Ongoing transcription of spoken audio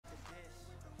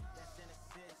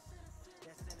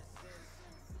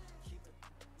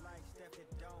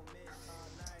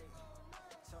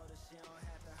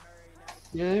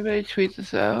Did anybody tweet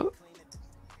this out?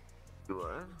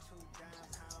 What?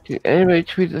 Did anybody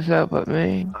tweet this out but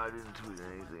me? I didn't tweet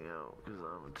anything out because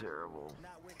I'm terrible.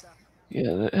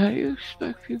 Yeah, how do you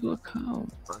expect people to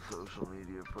come? My social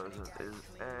media presence is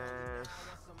ass.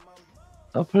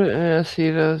 I'll put it in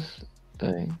Aceita's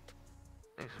thing.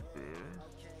 Thanks, baby.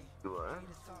 What?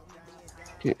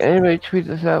 Did anybody tweet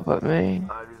this out but me?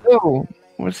 I didn't. Oh,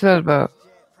 what's that about?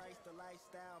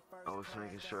 I was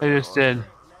making sure I I had just audio. did.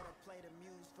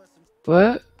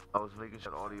 What? I was making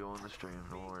sure audio on the stream.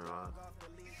 Don't worry about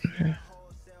it.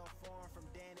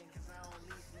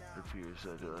 The Peter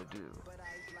said that I do.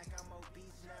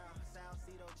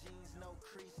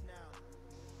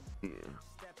 Yeah.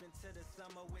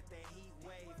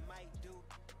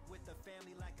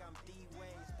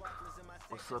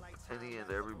 What's up, any and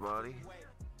everybody?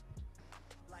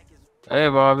 Hey,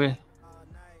 Bobby.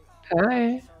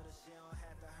 Hey.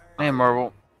 Hey,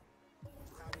 Marvel.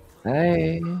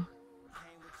 Hey.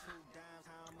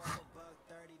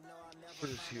 We're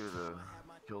just here to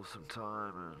kill some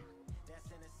time and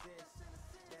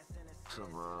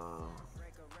some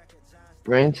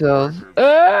Brain cells.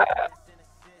 Ah!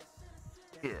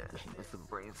 yeah, and some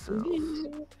brain cells.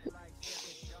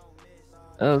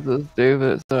 I was so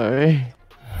stupid, sorry.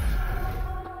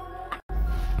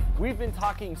 We've been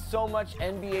talking so much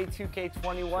NBA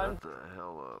 2K21. Shut the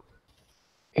hell up.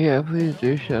 Yeah, please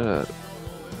do shut up.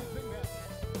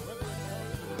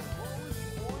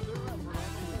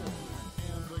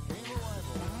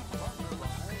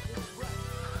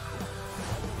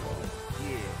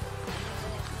 Yeah.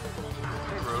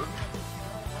 Hey, Roach.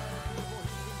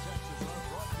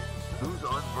 Whose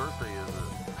birthday is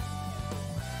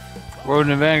it? Road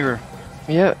of Anger.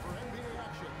 Yep.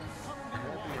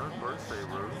 Happy birthday,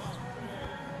 Roach.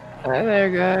 Hi there,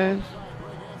 guys.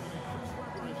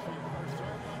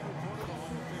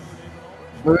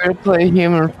 We're gonna play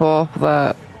Human Fall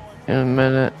Flat in a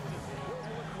minute.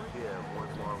 Yeah,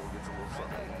 once Marvel gets a little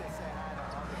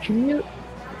something. Can you...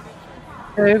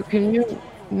 Hey, can you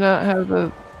not have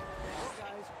the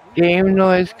game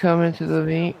noise come into the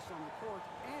meet?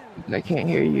 I can't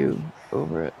hear you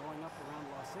over it.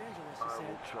 I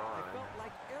will try.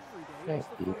 Thank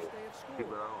you. But It's I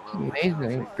don't know.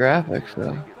 amazing graphics,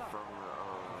 though. Take it from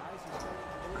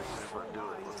let's see if I do it.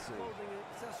 Let's see.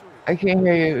 I can't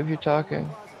hear you if you're talking.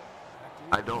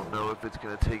 I don't know if it's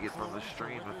gonna take it from the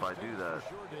stream if I do that.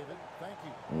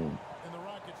 Mm.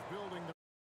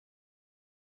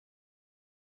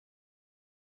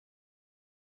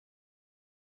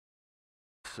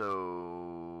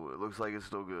 So it looks like it's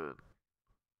still good.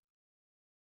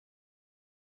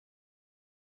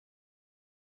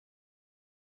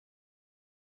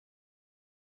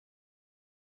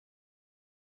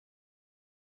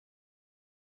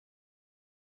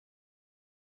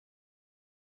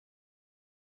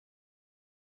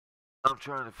 I'm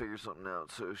trying to figure something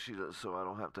out so she does, so I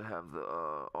don't have to have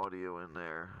the audio in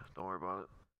there. Don't worry about it.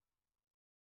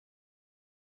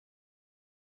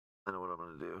 I know what I'm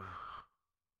gonna do.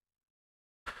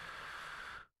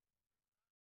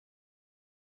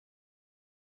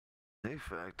 Hey,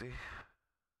 Facty.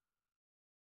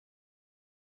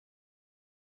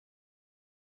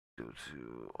 Go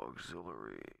to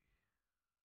auxiliary.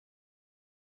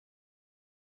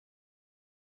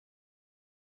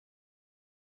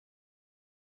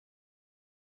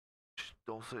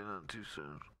 Don't say nothing too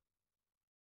soon.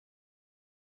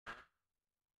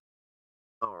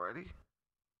 Alrighty.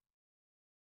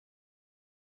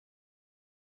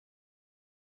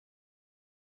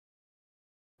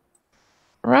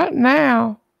 Right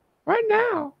now. Right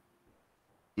now.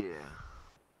 Yeah.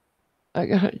 I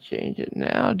gotta change it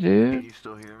now, Can dude. you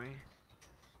still hear me?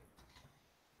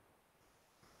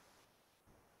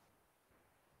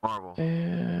 Marvel.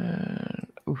 And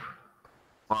oof.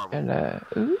 Marvel. And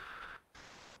ooh.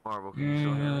 Marvel, can you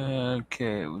still hear me?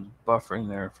 Okay, it was buffering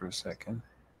there for a second.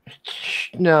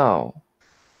 No.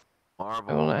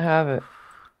 Marvel. I will not have it.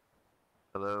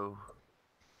 Hello.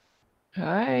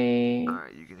 Hi.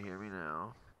 Alright, you can hear me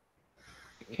now.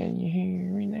 Can you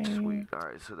hear me now? Sweet.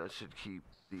 Alright, so that should keep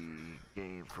the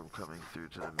game from coming through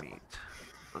to the meet.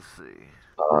 Let's see.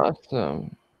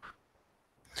 Awesome.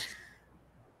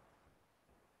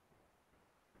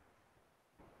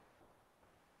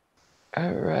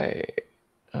 Alright.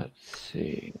 Let's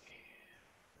see.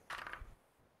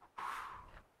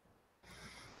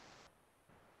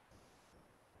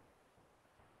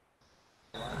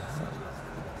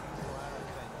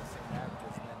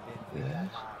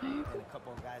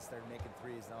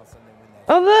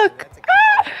 Oh look!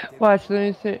 Ah! Watch, let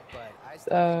me say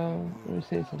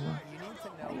something.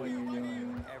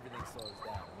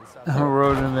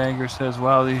 Road of Anger says,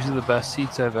 "Wow, these are the best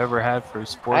seats I've ever had for a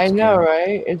sports I game." know,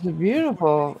 right? It's a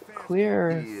beautiful,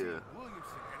 clear. Yeah.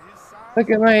 Look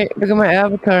at my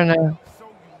avatar now.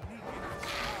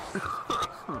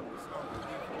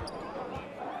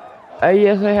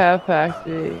 Yes, I have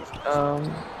Paxi.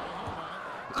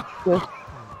 Just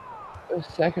a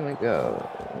second ago.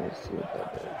 Let me see what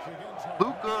that is.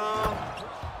 Luca.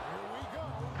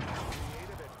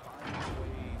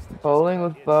 Bowling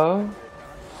with Bo.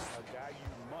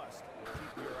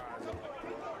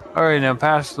 All right, now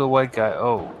pass to the white guy.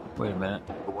 Oh, wait a minute.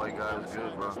 The white guy is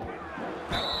good, bro. The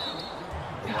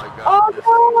white guy Oh in this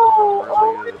game is just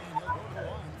really good.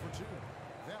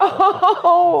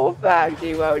 Oh,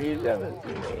 Paxi, why would you send this to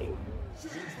me?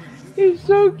 He's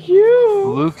so cute.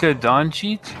 Luka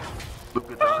Doncic?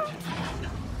 Luka Doncic.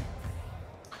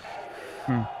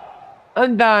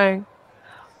 I'm dying.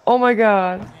 Oh my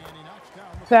god.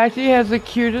 Paxi has the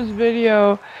cutest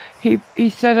video. He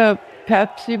set up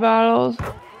Pepsi bottles,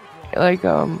 like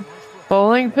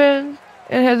bowling pins,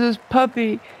 and has this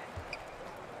puppy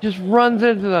just runs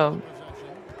into them.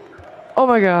 Oh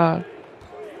my god.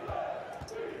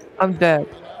 I'm dead.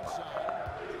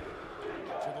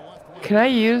 Can I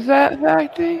use that,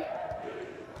 Paxi?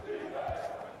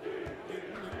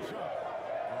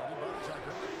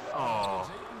 Oh.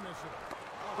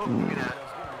 Look at that.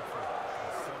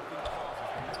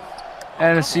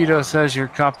 Anacito says your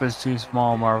cup is too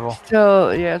small, Marvel.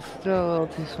 Still, yeah, it's still a little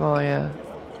too small, yeah.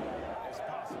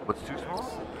 What's too small?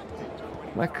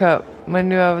 My cup, my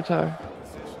new avatar.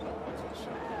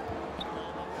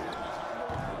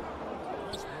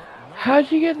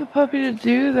 How'd you get the puppy to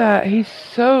do that? He's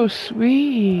so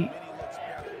sweet.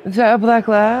 Is that a black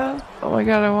lab? Oh my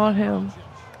god, I want him.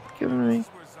 Give him to me.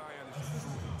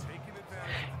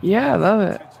 Yeah, I love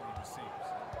it.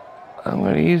 I'm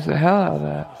gonna use the hell out of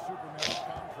that.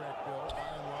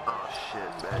 Oh shit,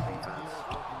 bad defense.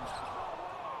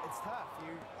 It's tough.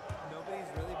 Nobody's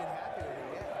really been happy with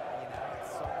it yet.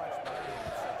 It's so much money and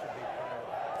it's such a big part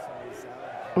of somebody's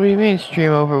salary. What do you mean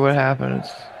stream over what happens?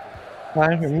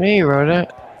 Fine for me,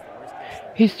 Rodent.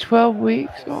 He's 12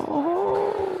 weeks.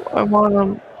 Oh, I want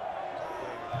him.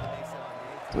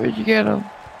 Where'd you get him?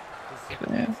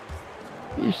 Can I have?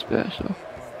 You're special.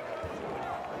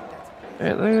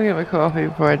 Alright, let me get my coffee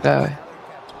before I die.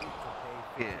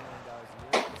 Yeah.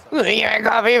 Let me get my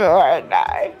coffee before I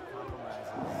die.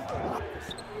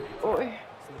 Boy.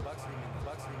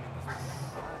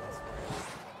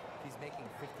 He's making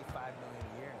 $55 million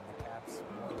a year and the cap's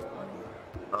 120.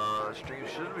 Stream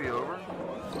should be over.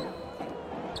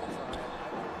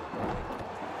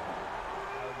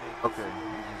 Okay,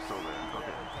 he's still there.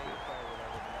 Okay.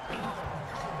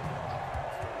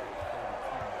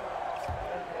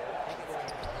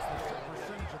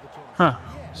 Huh.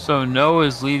 So No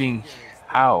is leading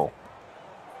how?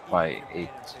 By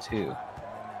 8-2.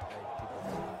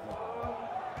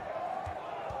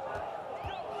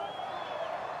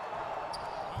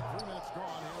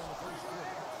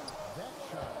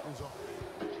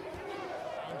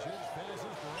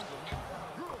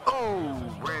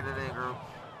 Oh, Brandon Ingram.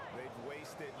 They've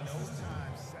wasted no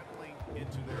time settling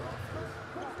into their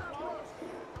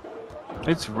offense.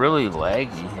 It's really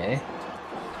laggy, hey?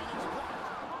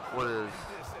 What is?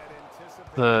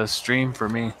 The stream for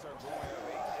me.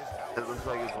 It looks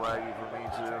like it's laggy for me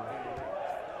too.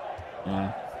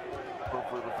 Yeah.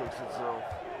 Hopefully it'll fix itself.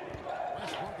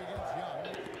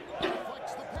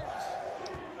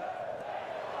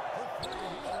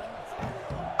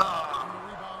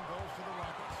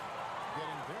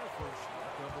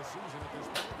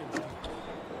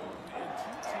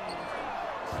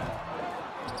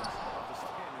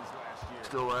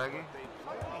 Still laggy?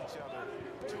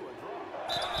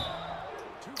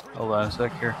 Hold on a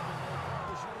sec here.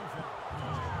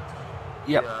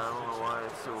 Yep. Yeah, I don't know why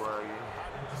it's so laggy.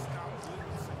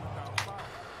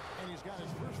 And he's got his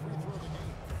first free throw of the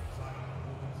game.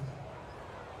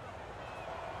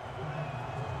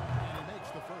 And he makes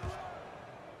the first.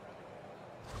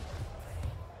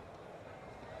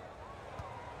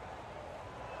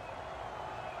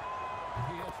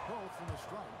 He hits both from the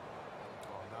strike.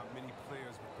 Not many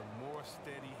players with the more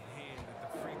steady hand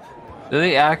at the free throw line. Do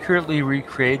they accurately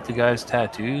recreate the guy's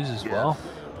tattoos as well?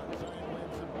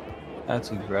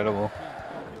 That's incredible.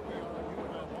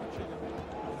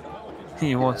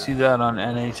 You won't see that on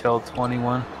NHL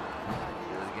 21. Yeah,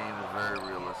 the game is very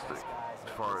realistic,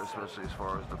 especially as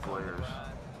far as the players.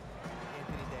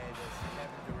 Anthony Davis,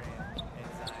 Kevin Durant,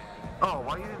 and Zion. Oh,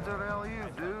 why you didn't do the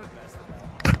alley-oop, dude? And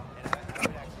I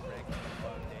would actually rank him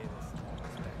above Davis in that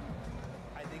respect.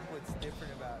 I think what's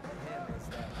different about him is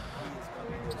that he is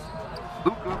coming to a situation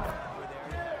Luka. where they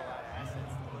already have a lot of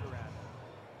assets to put around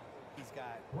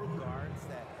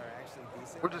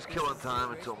We're just killing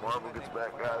time until Marvel gets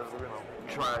back, guys. We're gonna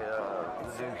try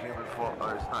the new Human Fall.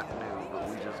 It's not new, but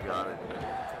we just got it.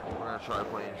 We're gonna try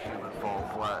playing Human Fall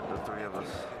Flat, the three of us.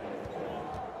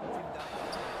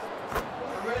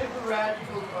 I'm ready for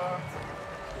Radical Car.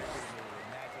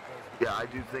 Yeah, I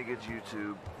do think it's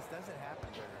YouTube. This doesn't happen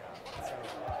very often. So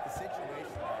the situation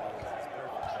is perfect.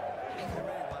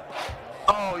 Everybody won.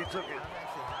 Oh, he took it. I'm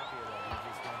actually happier that he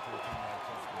just went to a team that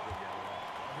just did really well.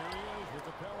 Here he is with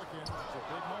the Pelicans. It's a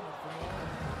big moment for him.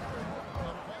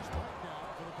 And a fast break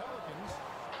now for the Pelicans.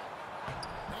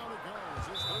 Down it goes.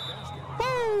 It's their basket.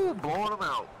 Woo! Blowing him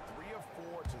out. 3 of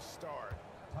 4 to start.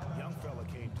 Young fella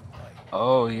came to play.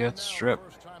 Oh, he got stripped.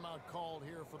 First timeout called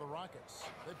here for the Rockets.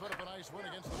 They put up a nice win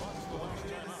against the Bucks the last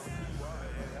timeout. Well,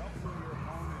 it helps when your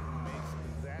opponent makes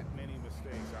that many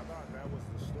mistakes. I thought that was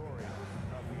the story of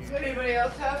the Does anybody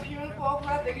else have Human Fall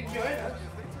Flat? They can join us.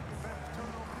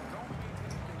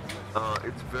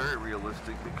 It's very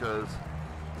realistic because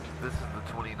this is the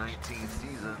 2019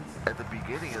 season at the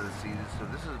beginning of the season, so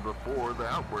this is before the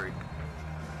outbreak.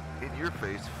 In your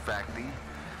face, facty.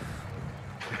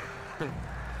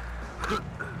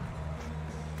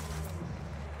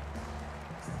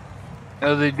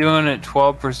 Are they doing it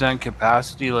 12%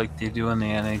 capacity like they do in the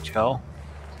NHL?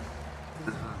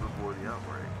 This is before the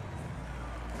outbreak.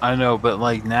 I know, but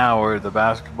like now, are the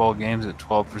basketball games at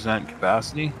 12%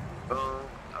 capacity?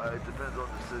 It depends on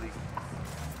the city.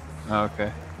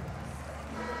 Okay.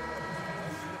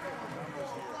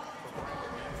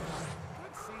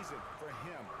 Good season for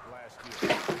him last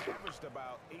year. Averaged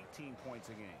about 18 points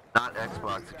a game. Not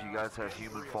Xbox. If you guys have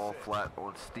Human Fall Flat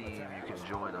on Steam, you can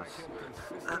join us.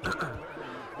 Up to 8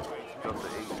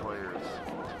 players.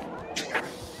 You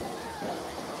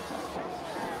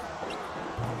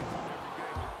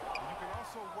can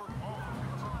also work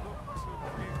offense and look to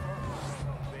big targets.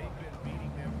 They've been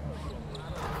beating them to a lot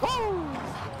of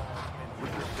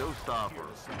With the showstopper.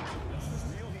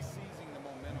 really seizing the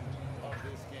momentum of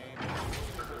this game.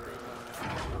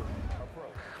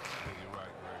 Approach. You're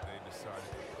right, Greg. They decided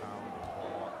to pound the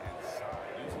ball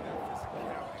inside, using their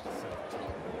physicality to set the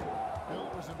tone. Bill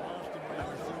was in Boston when he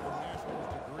received a master's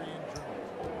degree in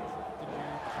journalism. Did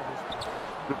you for this?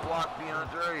 Good block,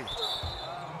 DeAndre.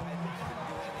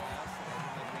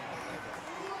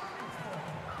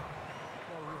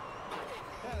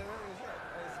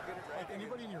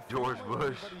 Anybody in your George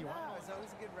Bush. I was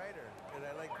always a good writer, and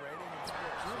I like writing and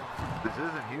sports. This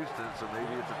isn't Houston, so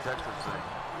maybe it's a Texas thing.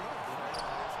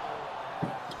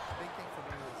 Big thing for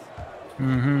me was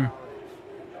Mm-hmm.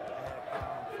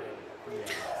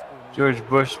 George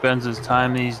Bush spends his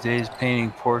time these days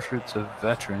painting portraits of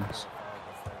veterans.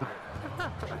 that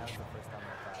was the first time I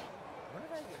thought, when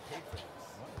did I get paid for this?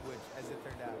 Which, as it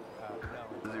turned out,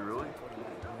 no. Is he really?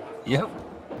 Yep.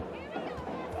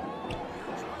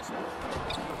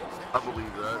 I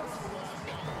believe that.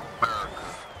 America.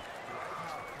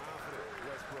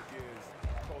 Westbrook is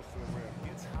close to the rim.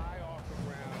 Gets high off the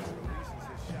ground and releases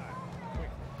his shot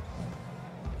quickly.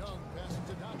 Young passing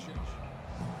to Doncic.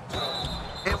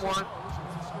 And one.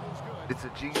 It's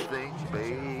a G thing,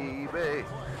 baby.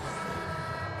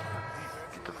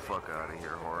 Get the fuck out of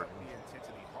here, Harden. The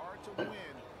intensity hard to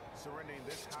win, surrendering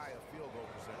this high a field goal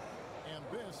percentage. And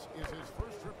this is his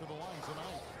first trip to the line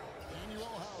tonight.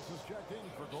 Daniel House has checked in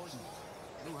for Gordon.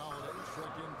 Drew Holiday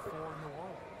checked in for New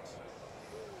Orleans.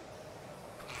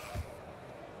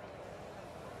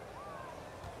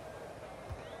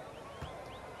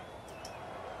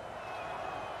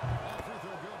 Free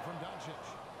throw good from Doncic.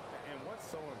 And what's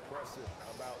so impressive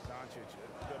about Doncic,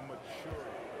 the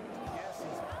maturity. Yes,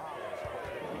 he's polished, but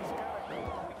he's got a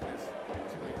completeness to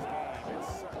his game.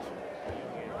 It's such a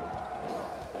young age.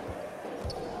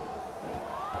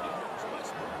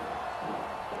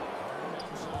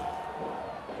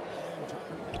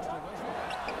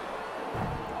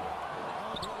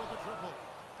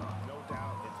 No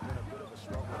doubt it's been a bit of a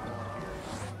struggle for him here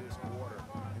in this quarter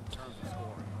in terms of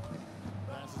scoring.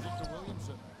 Passes it to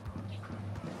Williamson.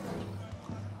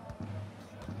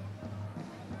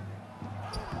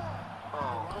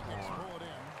 Rockets pull it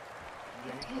in.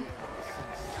 They've been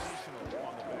sensational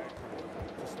on the backcourt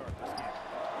to start this game.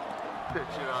 Get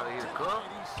shit out of here, Cook.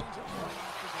 He sends it right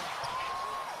off the glass.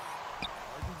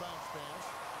 Harden bounce pass.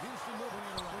 Houston moving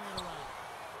it around.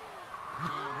 And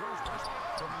here's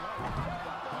Westbrook from the arc.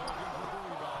 Pelicans with the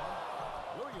rebound.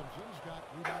 Williamson's got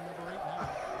rebound number 8 now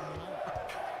in the night.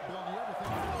 Bill, do you ever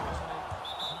think of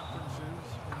conferences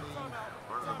in the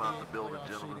Learn about the building,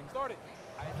 gentlemen.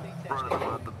 I think that Learn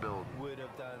about the building. would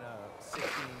have done a 16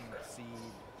 seed,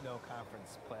 no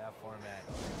conference playoff format.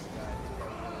 And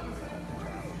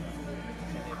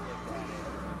they've looked at it,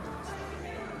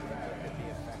 looked at the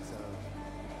effects of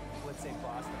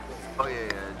Oh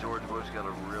yeah, George Bush got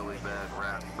a really bad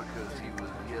rap because he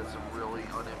had some really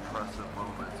unimpressive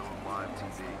moments on live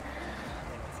TV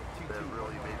that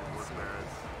really made him look bad.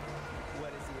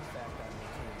 What is the effect on your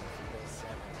team if you go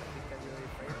 7? I think they're really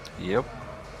afraid of him. Yep.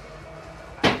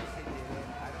 I wish they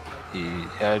didn't. I don't like He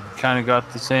had kind of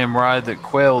got the same ride that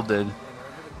Quayle did. And over the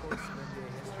course of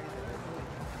NBA history, they've been really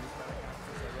confused by the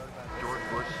conferences. I wrote about this. George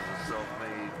Bush is a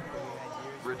self-made We had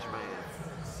years rich where man,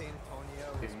 San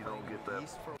Antonio and was you don't playing get the that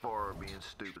East for far being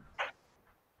stupid.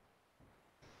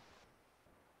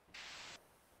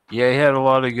 Yeah, he had a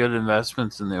lot of good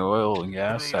investments in the oil and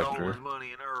gas He made all sector. his money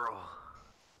in Earl.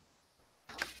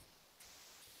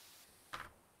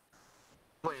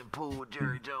 Playing pool with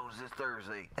Jerry Jones this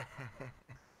Thursday.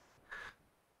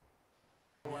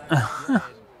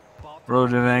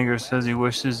 Road of Anger says he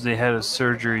wishes they had a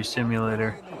surgery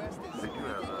simulator. They do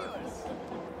have that.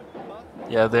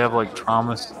 Yeah, they have like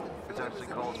traumas. It's actually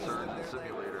called Surgeon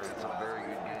Simulator. It's a very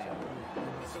good game.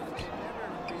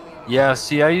 Yeah,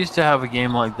 see, I used to have a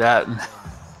game like that, and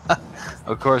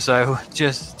of course I would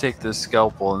just take the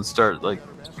scalpel and start like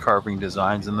carving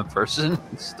designs in the person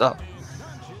and stuff.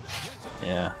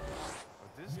 Yeah.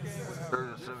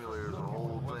 Surgeon Simulator is a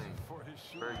whole thing.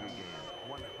 Very good game.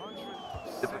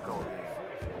 Difficult game.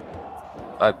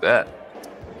 I bet.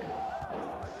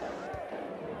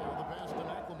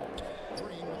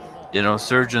 You know,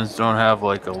 surgeons don't have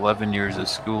like 11 years of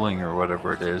schooling or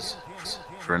whatever it is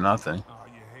for nothing.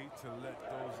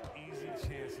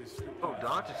 Oh,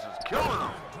 Doncic is killing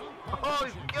him. Oh,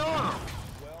 he's killing him.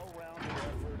 Well-rounded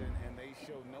effort, and they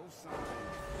show no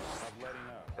signs of letting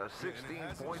up. Got 16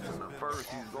 points in the first.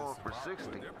 He's going for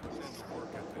 60.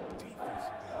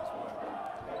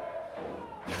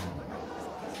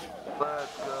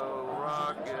 Let's go,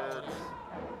 Rockets.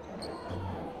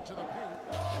 To the paint.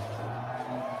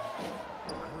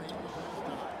 Green with his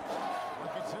dive.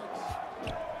 Rockets hits.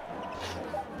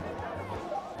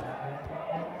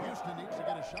 Houston needs to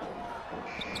get a shot. And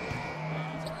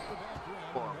he's off the back rim.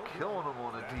 Well, I'm killing him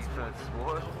on the defense,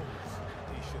 boy.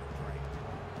 He should have drained.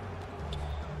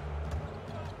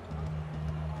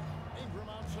 Ingram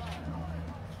outside.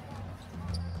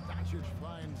 Doncic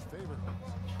finds favor.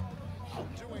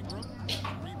 Out to Ingram.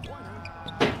 Three-pointer.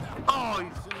 Oh,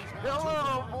 he's killing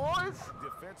him, boys.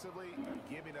 Defensively,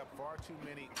 giving up far too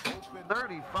many open.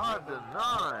 35 to 9.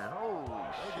 Holy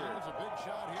There's shit. a big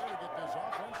shot here to get this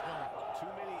offense going.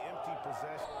 Too many empty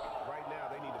possessions. Right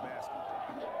now, they need a basket.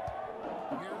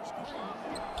 Here's Green.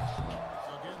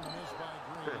 Again, the miss by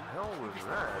What the Green. hell was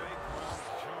that?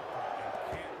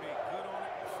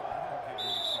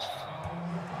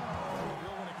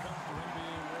 When it comes to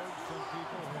NBA awards, some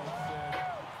people have said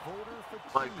voter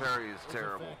fatigue. Mike Perry is was a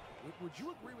terrible. factor. Would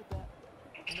you agree with that?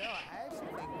 No, I actually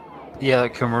think Yeah,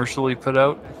 that commercial he put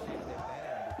out,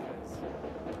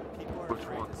 Which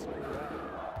one?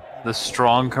 the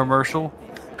Strong commercial,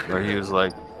 where he was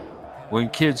like, when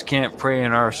kids can't pray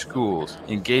in our schools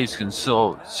and gays can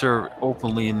serve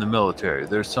openly in the military,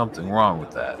 there's something wrong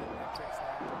with that.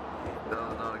 That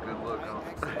was not a good look, huh?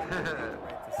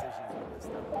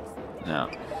 No.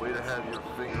 Way to have your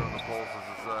finger on the pulse of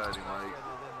society, Mike.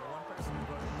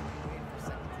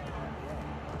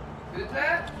 Who's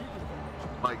that?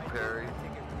 Mike Perry.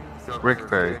 Rick Governor of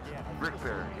Perry. Texas. Rick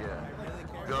Perry, yeah.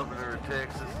 Governor of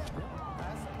Texas.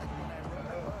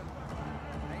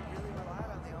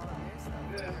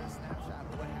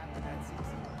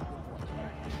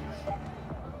 New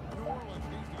Orleans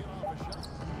needs to get off a shot.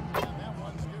 And that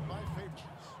one's good by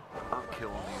Favors. I'm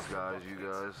killing these guys, you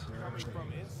guys. Coming from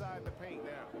inside the paint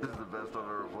now. This is the best I've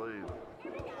ever played.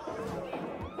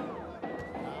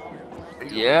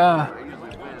 Yeah. I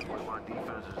usually win when my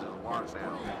defense is just locked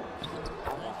down.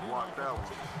 Almost locked out.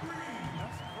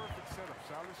 That's a perfect setup.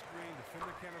 Solid screen,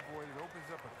 defender can't avoid it. Opens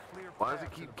up a clear Why does path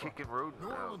it to keep the kicking Roden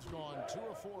New out? Orleans gone 2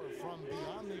 of 4 from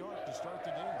beyond the arc to start the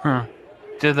game. Huh.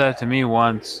 Did that to me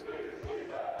once.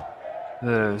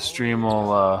 The stream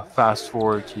will fast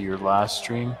forward to your last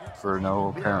stream for no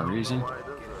apparent reason. Why it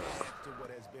does that? To what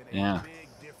has been a Yeah. big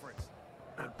difference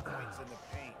in points in the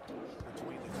paint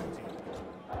between the two teams.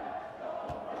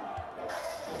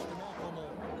 Mr.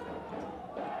 McLemore.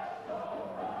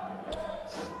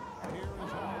 Here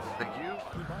is Holmes. Thank you.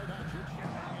 By Doncic.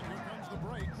 And here comes the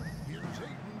break. Here's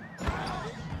Ayton. And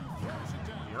Ayton throws it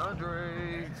down.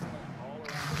 DeAndre.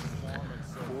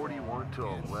 41 to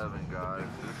 11, guys.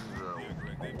 This is a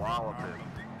walloping.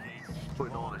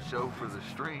 Putting on a show for the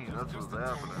stream. That's what's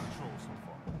happening.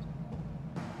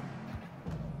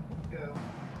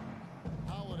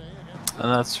 Holiday against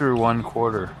And that's through one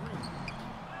quarter.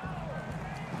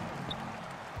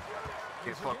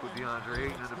 Can't fuck with DeAndre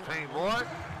Ayton in the paint, boy.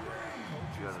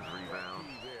 He got his rebound.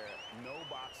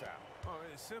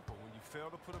 simple. When you fail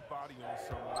to put a body on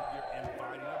someone, you're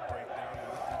inviting a breakdown in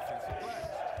the defensive glass.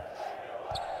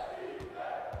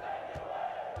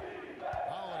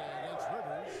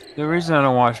 The reason I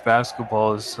don't watch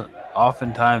basketball is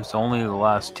oftentimes only the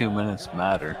last 2 minutes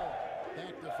matter.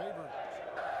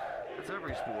 It's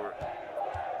every sport.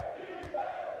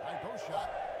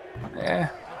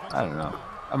 I don't know.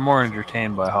 I'm more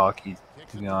entertained by hockey,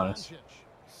 to be honest.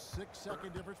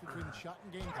 6-second difference between shot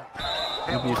and game.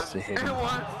 Maybe it's the hitting.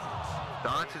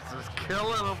 Doncic is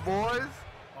killing them, boys.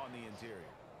 On the interior.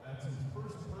 That's his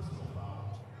first personal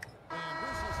foul. And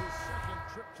this is his second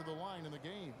trip to the line in the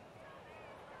game.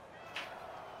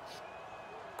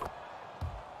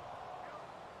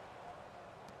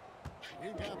 He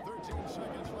got 13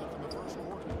 seconds left in the first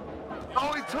quarter.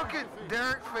 Oh, he took it.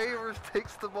 Derek Favors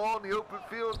takes the ball in the open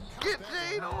field. Get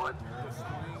Jade on.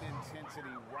 Screen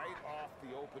intensity right off the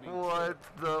opening. What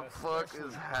the fuck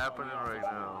is happening right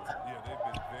now? Yeah, they've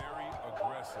been very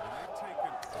aggressive, and they've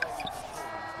taken early control.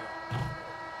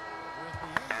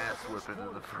 Ass whipping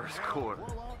in the first quarter.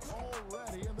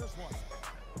 Already in this one.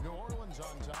 New Orleans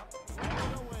on top.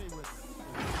 Running away with it.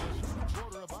 The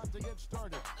quarter about to get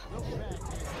started. We'll be back.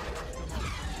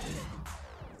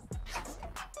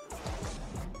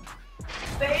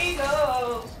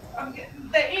 Bagels! I'm getting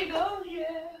bagels,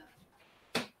 yeah.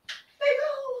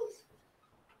 Bagels!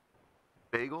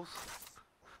 Bagels?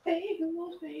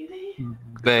 Bagels, baby.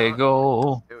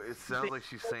 Bagel. It sounds like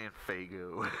she's saying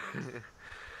Fago.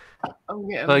 I'm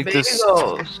getting Like this,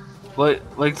 bagels.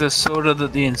 like the soda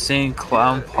that the Insane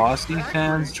Clown Posse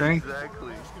fans drink.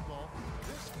 Exactly.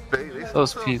 They still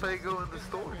Those sell people. Fago in the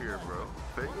store here, bro.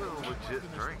 Fago is a legit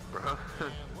drink, bro.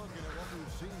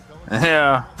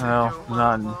 Yeah, well,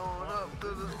 not. Blowing up to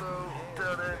the snow.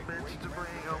 Tell that bitch to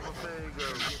bring home a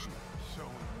Fago.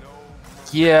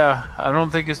 Yeah, I don't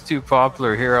think it's too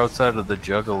popular here outside of the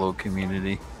Juggalo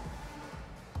community.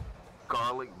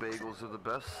 Garlic bagels are the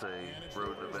best, say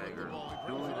Road to Banger.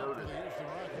 Duly noted.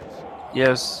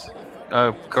 Yes,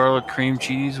 garlic cream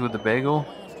cheese with a bagel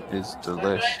is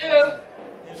delish. I do.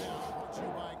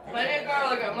 Plenty of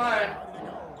garlic on mine.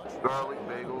 Garlic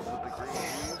bagels with the cream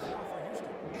cheese.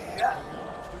 Yeah.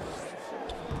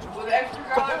 With extra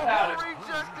garlic powder.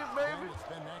 Rejected, baby.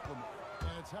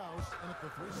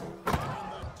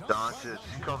 Doncic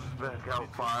comes back out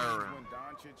firing. When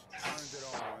Doncic turns it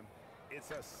on, it's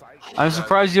a cycle. I'm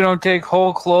surprised you don't take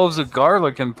whole cloves of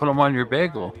garlic and put them on your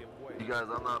bagel. You guys,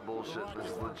 I'm not bullshitting.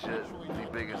 This is legit the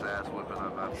biggest ass whipping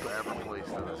I've ever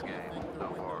placed in this game so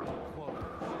far.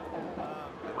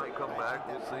 They might come back,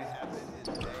 we'll see.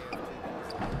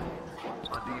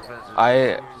 My defense is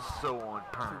so on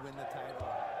point. Win the title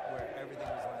where everything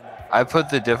was lined up. I put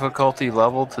the difficulty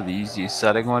level to the easiest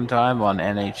setting one time on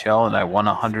NHL, and I won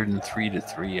 103 to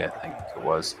 3. I think it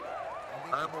was.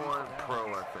 I'm on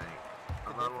pro, I think.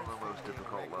 I'm not on the most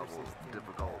difficult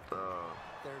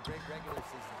They're a great regular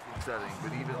season team. setting,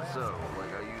 but even so,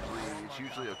 like it's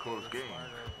usually a close game.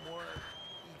 More,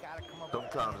 you gotta come up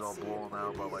Sometimes I'll blow them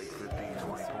out by like 15, 20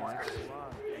 points.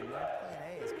 and their plan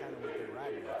A is kind of what they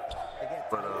ride with. They get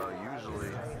But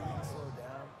usually slow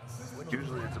down.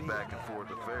 usually it's a back and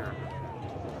forth affair.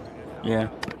 Yeah.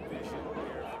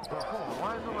 Bro, hold on, why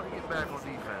does nobody get back on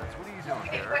defense? What are you doing,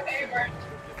 Derek?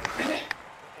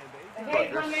 Look,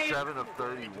 they're 7 of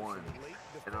 31,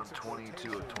 and I'm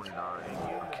 22 of 29.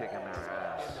 I'm kicking their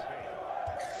ass.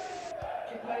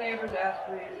 Kick my neighbor's ass,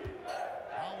 please.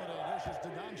 Holiday dishes to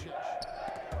Doncic.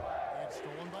 It's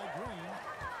stolen by Green.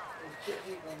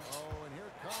 Oh, and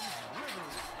here comes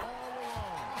Rivers all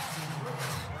alone.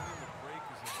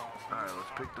 Alright,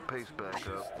 let's pick the pace back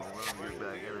up and let them get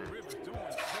back in it. Rivers doing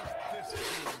just this is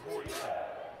important.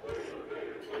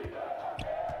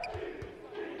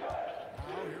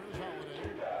 Now here is Holiday.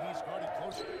 He's guarded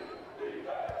closely.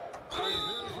 And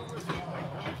there's a whistle.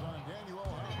 Goes on Daniel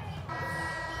House.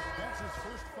 That's his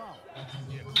first foul.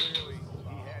 Yeah, clearly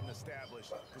he hadn't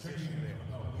established position there.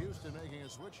 Houston making a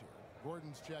switch here.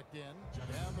 Gordon's checked in,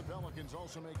 and the Pelicans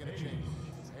also making a change.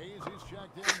 Hayes is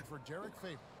checked in for Derek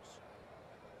Favors.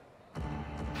 And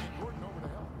Gordon over to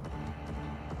help.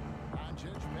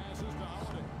 Doncic passes to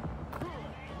Holiday. Good.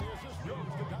 And the assist goes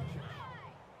to Doncic.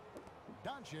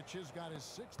 Doncic has got his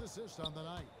 6th assist on the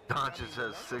night. Doncic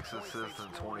has 6 assists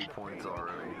and 20 points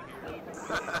already.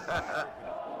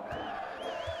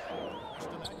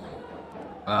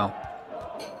 Wow.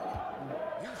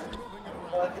 Houston moving it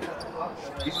around.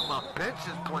 Even my bench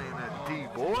is playing that D,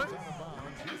 boy.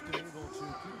 Houston able to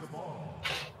keep the ball.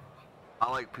 I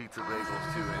like pizza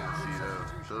bagels too, Nancy, though.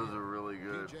 Those are really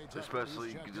good. Especially,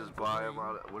 you can just buy them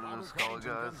out. What are those called,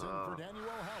 guys?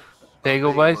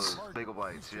 Bagel bites? Bagel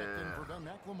bites, yeah.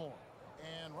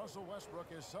 And Russell Westbrook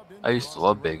is subbed in I used to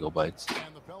love bagel bites.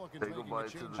 and the Pelicans Bagel making a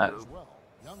bites change is here dope. as well.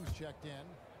 Young's checked in.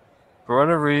 For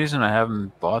whatever reason, I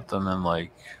haven't bought them in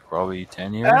like probably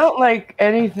 10 I years. don't like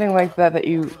anything like that that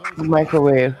you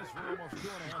microwave.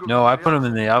 No, I put them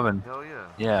in the oven. Hell yeah.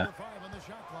 Yeah.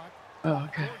 Oh,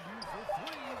 okay.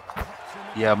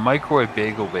 Yeah, microwave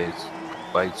bagel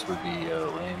bites would be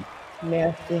lame.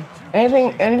 Nasty.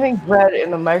 Anything bread in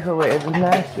the microwave is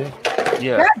nasty.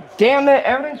 Yeah. God damn it!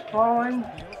 Everything's falling.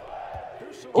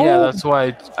 Yeah, Ooh. that's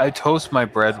why I toast my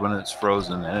bread when it's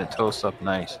frozen and it toasts up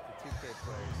nice.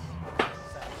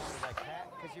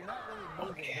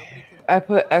 I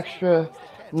put extra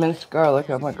minced garlic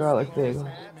on my garlic bagel.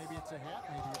 Maybe it's a hat,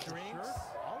 maybe it's a shirt,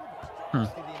 all of it. Hmm.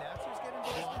 Did the announcers get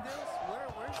involved in this?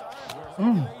 Where's ours? If they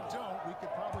don't, we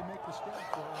could probably make the step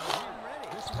for it. I'm ready.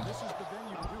 This is the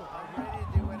venue to do it. I'm ready to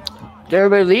do whatever. Did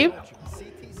everybody leave?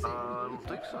 CTC. I don't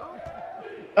think so.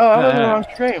 Oh, I wasn't on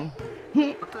stream.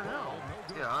 What the hell?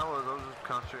 Yeah, I was just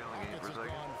concentrating on the game for a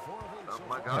second.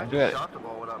 My guy Do it. just shot the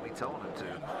ball without me telling him to.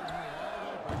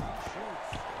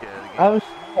 Yeah, the game I was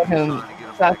trying fucking. to get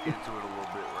him back into it a little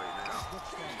bit right now.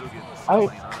 Still getting I was-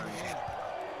 29.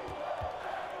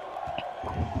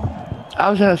 I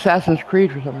was in Assassin's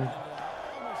Creed for some reason.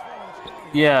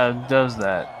 Yeah, it does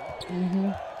that.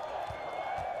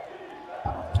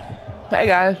 Hey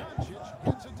guys.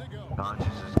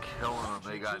 Doncic is killing them.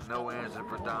 They got no answer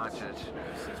for Doncic.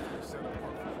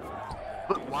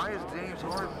 But why is James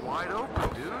Harden wide open,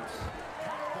 dudes?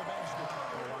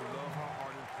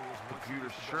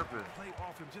 Computer's chirping. Play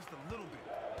off him just a little bit.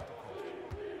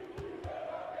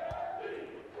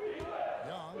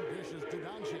 Young dishes to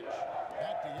Doncic.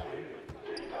 Back to Young.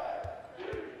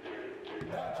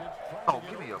 Doncic trying Oh, to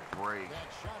give get me a break. that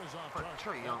shot is off target.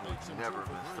 Trey Young Makes would him never 2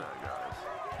 for miss 3. that, guys.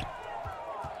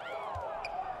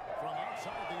 From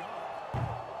outside the arc.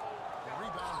 The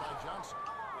rebound by Johnson.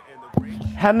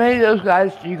 How many of those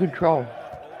guys do you control?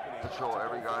 Control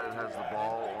every guy that has the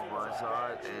ball on my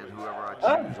side and whoever I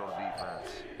Oh. choose on defense.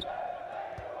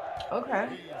 Okay.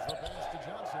 Leads the pass to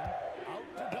Johnson. Out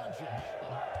to Doncic.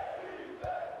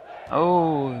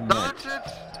 Oh, man. Doncic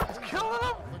is killing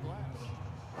him.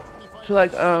 So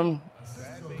like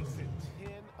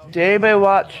did anybody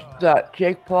watch that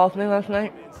Jake Paul thing last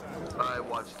night? I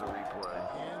watched the replay.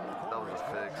 That was a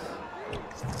fix.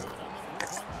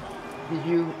 Did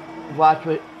you watch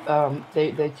what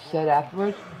they said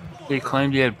afterwards? They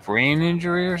claimed he had brain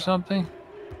injury or something?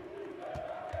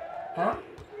 Huh?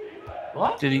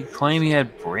 What? Did he claim he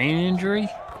had brain injury?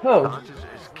 Who? Doncic is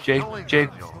Jake killing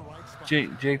Jake Daniel.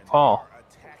 Jake Paul.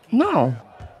 No.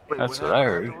 Wait, That's what I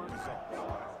heard.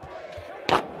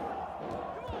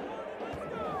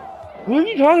 What are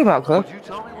you talking about, Cliff? Would you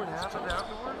tell me what happened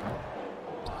afterward?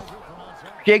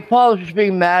 Jake Paul was just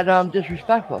being mad,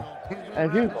 disrespectful. He's been As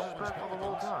very usual. disrespectful the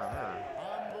whole time,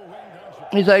 yeah.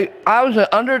 He's like, I was an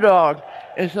underdog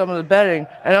in some of the betting,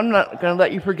 and I'm not gonna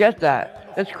let you forget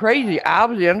that. That's crazy. I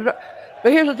was the underdog.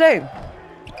 But here's the thing.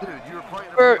 Dude, you were fighting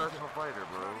a For- professional fighter,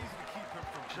 bro.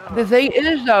 Shut The up. thing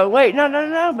is, though, wait,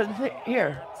 no. But the thing,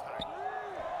 here,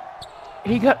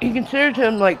 he considers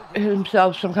him like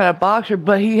himself some kind of boxer,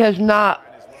 but he has not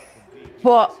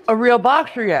fought a real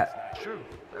boxer yet. True.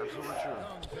 Absolutely true.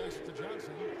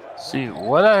 See,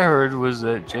 what I heard was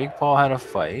that Jake Paul had a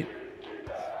fight,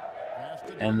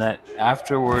 and that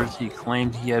afterwards he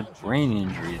claimed he had brain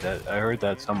injury. That I heard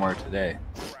that somewhere today.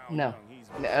 No,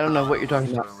 I don't know what you're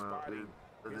talking about. Dude,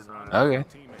 I did not know. Okay.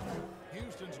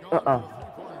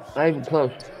 Not even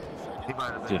close. He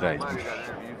might have Did been, I- he might have got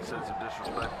interviewed and said some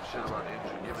disrespectful shit about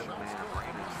injury, giving the man a brain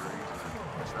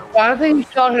injury. Well, I think he's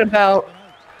talking about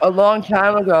a long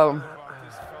time ago,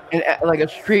 in like a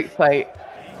street fight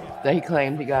that he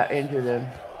claimed he got injured in.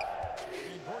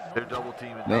 They're double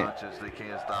teaming Man. Doncic. They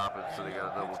can't stop it, so they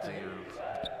got to double team him.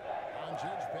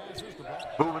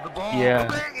 Moving the ball. Yeah.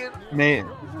 Banging.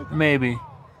 Maybe.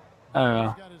 I don't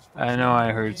know. I know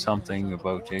I heard something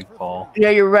about Jake Paul. Yeah,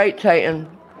 you're right, Titan.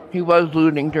 He was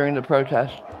looting during the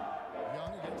protest.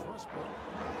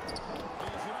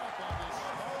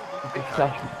 Big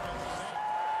stuff.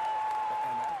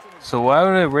 So why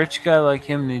would a rich guy like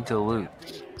him need to loot?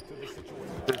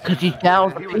 Because he's down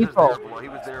He for was, just people. there, he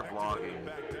was there vlogging,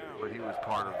 but he was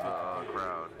part of the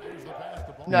crowd.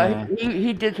 No, Yeah.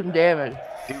 he did some damage.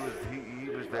 He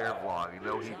was there vlogging.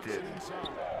 No, he didn't.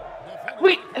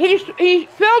 He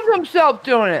filmed himself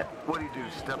doing it. What do you do?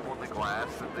 Step on the glass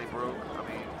that they broke?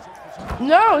 I mean,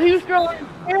 No, he was throwing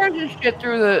chairs and shit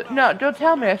through the. No, don't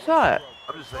tell me. I saw it.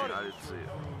 I'm just saying I didn't see it.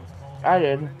 I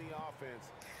did.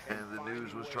 And the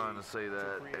news was trying to say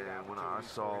that, and when I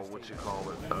saw what you call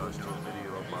it, do a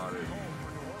video about it,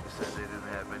 they said they didn't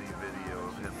have any video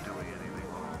of him doing anything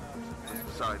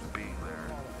besides being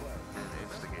there and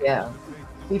instigating. Yeah.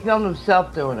 He filmed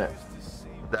himself doing it.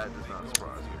 That does not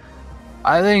surprise me.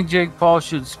 I think Jake Paul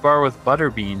should spar with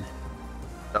Butterbean.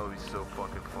 That would be so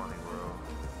fucking funny, bro.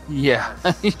 Yeah,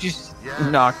 he just Yes.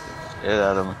 knocked the shit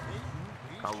out of him.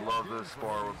 I love this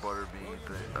spar with Butterbean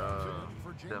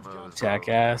thing, demos.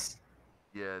 Jackass.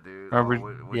 Yeah, dude. Remember-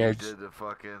 When yeah, you just- did the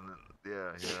fucking...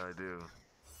 Yeah, I do.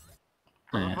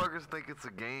 Yeah. Motherfuckers think it's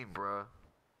a game, bro.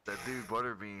 That dude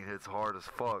Butterbean hits hard as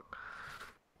fuck.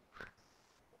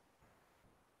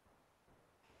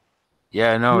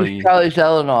 Yeah, no, Who's he, Charlie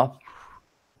Zelenoff?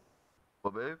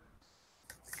 Well, babe?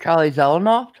 Charlie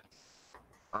Zelenoff?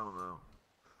 I don't know.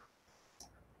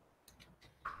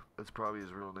 That's probably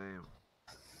his real name.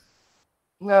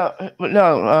 No,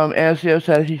 Anasio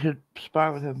said he should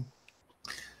spar with him.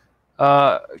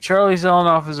 Charlie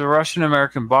Zelenoff is a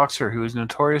Russian-American boxer who is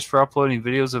notorious for uploading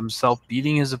videos of himself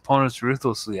beating his opponents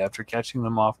ruthlessly after catching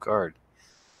them off guard.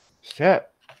 Shit.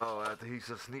 Oh, he's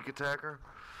a sneak attacker?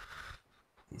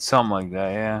 Something like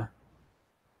that, yeah.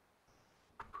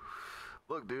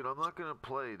 Look, dude, I'm not gonna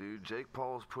play, dude. Jake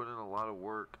Paul's put in a lot of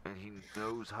work, and he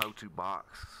knows how to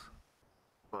box.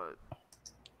 But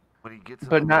when he gets in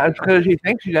But the not ring, as good as he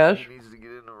thinks he does. he needs to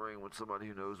get in the ring with somebody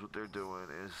who knows what they're doing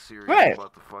and is serious Right.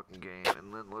 about the fucking game,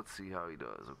 and then let's see how he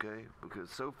does, okay? Because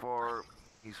so far,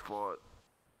 he's fought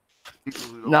people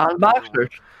who don't Non-boxers.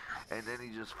 and then he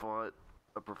just fought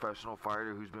a professional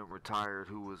fighter who's been retired,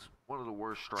 who was one of the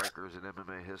worst strikers in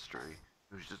MMA history,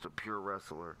 who's just a pure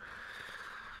wrestler.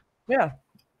 Yeah.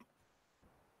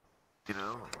 You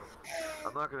know,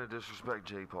 I'm not gonna disrespect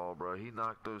Jake Paul, bro. He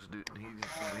knocked those dudes.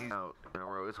 He's out in a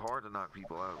row. It's hard to knock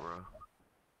people out, bro.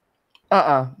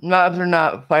 Not if they're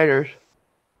not fighters.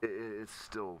 It's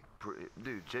still,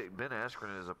 dude. Ben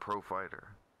Askren is a pro fighter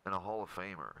and a Hall of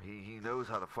Famer. He knows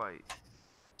how to fight.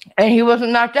 And he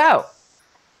wasn't knocked out.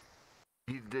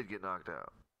 He did get knocked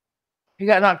out. He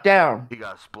got knocked down. He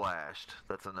got splashed.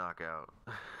 That's a knockout.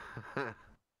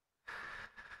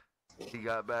 He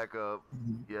got back up.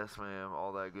 Yes, ma'am.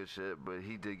 All that good shit. But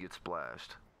he did get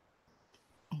splashed.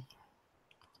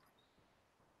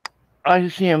 I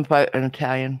just see him fight an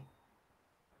Italian.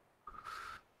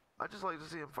 I just like to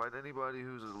see him fight anybody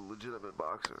who's a legitimate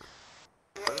boxer.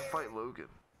 Let him fight Logan.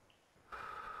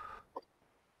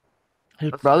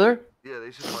 His brother? Yeah,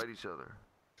 they should fight each other.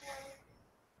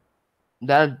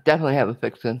 That'd definitely have a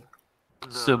fix-in.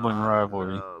 Sibling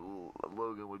rivalry.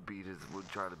 Logan would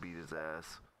try to beat his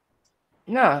ass.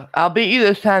 No, I'll beat you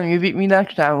this time, you beat me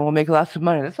next time, and we'll make lots of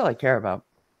money. That's all I care about.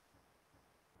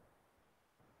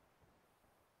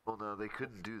 Well, no, they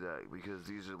couldn't do that because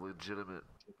these are legitimate,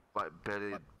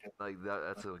 betted, like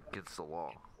that's against the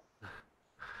law.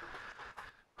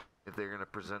 If they're gonna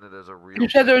present it as a real, You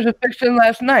said there was a fix-in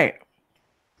last night.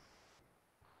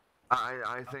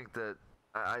 I think that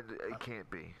it can't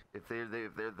be. If they're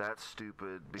that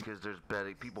stupid because there's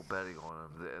people betting on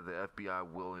them, the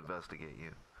FBI will investigate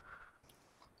you.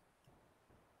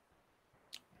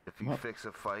 If you fix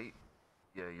a fight,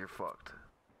 yeah, you're fucked.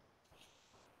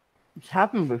 It's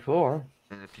happened before.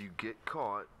 And if you get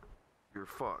caught, you're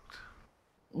fucked.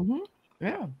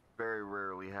 Yeah. Very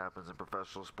rarely happens in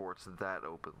professional sports that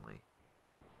openly.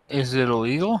 Is it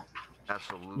illegal?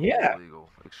 Absolutely Yeah. illegal.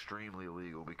 Extremely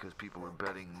illegal because people are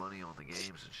betting money on the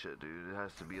games and shit, dude. It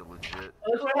has to be a legit.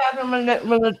 That's what happened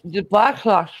when the Black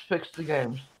Sox fixed the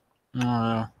games. Oh,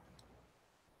 yeah.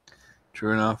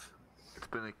 True enough. It's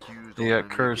been accused They on got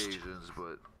many cursed. occasions,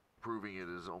 but proving it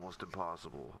is almost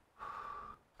impossible.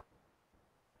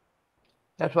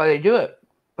 That's why they do it.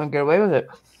 And get away with it.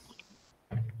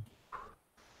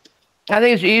 I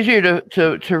think it's easier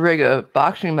to rig a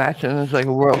boxing match than it's like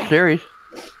a World Series.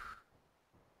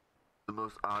 The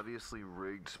most obviously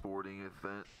rigged sporting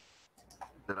event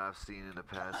that I've seen in the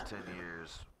past 10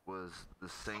 years was the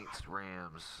Saints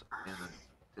Rams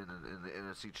in the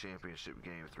NFC Championship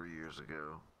game 3 years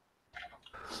ago.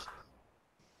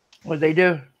 What'd they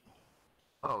do?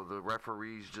 Oh, the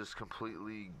referees just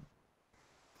completely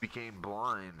became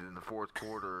blind in the fourth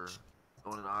quarter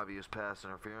on an obvious pass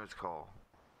interference call.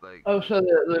 Like, Oh, so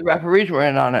the referees were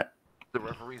in on it. the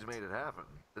referees made it happen.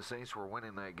 The Saints were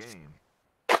winning that game.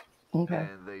 Okay.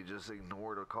 And they just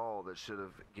ignored a call that should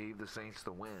have gave the Saints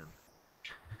the win.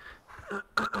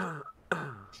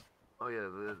 Oh yeah,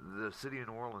 the city of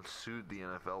New Orleans sued the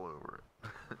NFL over it.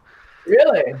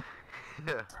 Really?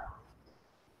 Yeah.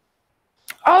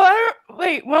 Oh,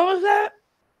 wait, when was that?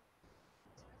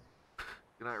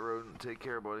 Good night, Rodent. Take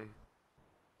care, buddy.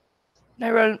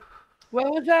 When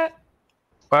was that?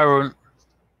 Bye, Rodent.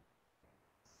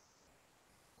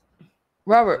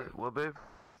 Robert, What, babe?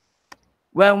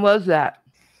 when was that?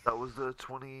 That was the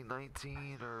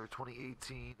 2019 or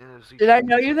 2018 NFC Did I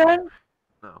know you Championship game.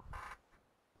 then? No.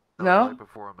 That was No? right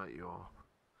before I met you all.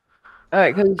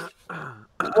 Alright, because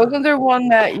wasn't there one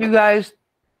that you guys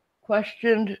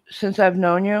questioned since I've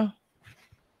known you?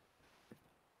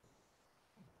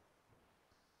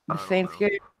 I The don't Saints know. game?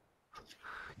 Yeah,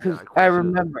 Because I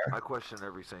remember. I questioned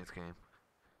every Saints game.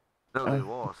 No, they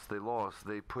lost. They lost.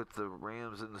 They put the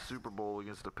Rams in the Super Bowl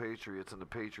against the Patriots, and the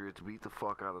Patriots beat the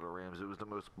fuck out of the Rams. It was the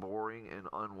most boring and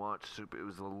unwatched Super. It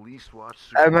was the least watched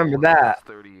I Super Bowl remember in the that. last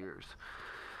 30 years.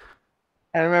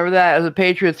 I remember that. As a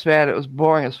Patriots fan, it was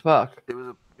boring as fuck. It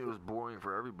was boring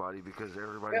for everybody because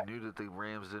everybody knew that the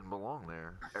Rams didn't belong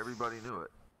there. Everybody knew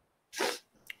it.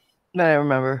 I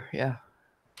remember, yeah.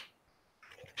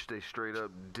 They straight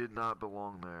up did not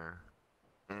belong there,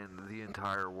 and the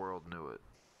entire world knew it.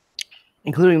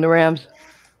 Including the Rams.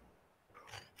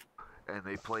 And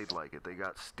they played like it. They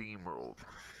got steamrolled.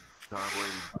 Tom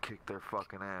Brady kicked their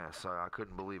fucking ass. I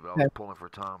couldn't believe it. I was pulling for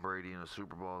Tom Brady in a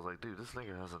Super Bowl. I was like, dude, this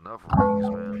nigga has enough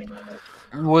rings,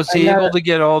 man. Was he able to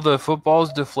get all the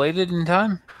footballs deflated in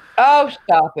time? Oh,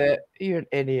 stop it. You're an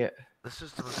idiot. That's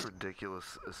just the most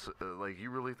ridiculous. Like,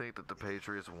 you really think that the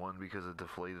Patriots won because of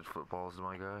deflated footballs,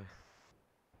 my guy?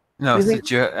 No, it's a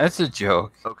joke. That's a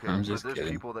joke. Okay, I'm but just there's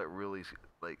kidding. people that really,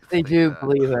 like, They think do that.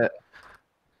 believe it.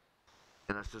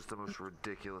 And that's just the most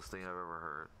ridiculous thing I've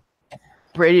ever heard.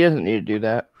 Brady doesn't need to do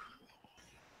that.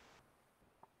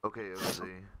 Okay, OZ.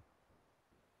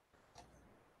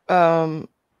 Um.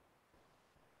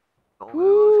 The only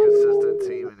most consistent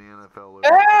team in the NFL.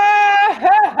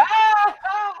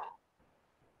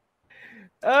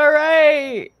 All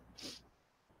right.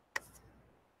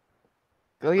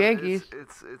 Go Yankees.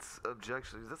 It's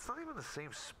objectionable. That's not even the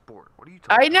same sport. What are you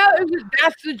talking about? I know.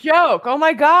 That's the joke. Oh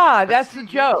my God. That's the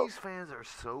joke. Yankees fans are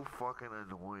so fucking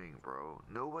annoying, bro.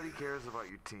 Nobody cares about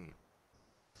your team.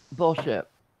 Bullshit.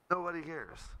 Nobody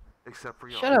cares. Except for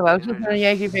y'all. Shut up. I was listening to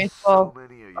Yankee baseball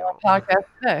podcast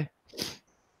today.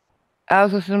 I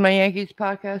was listening to my Yankees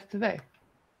podcast today.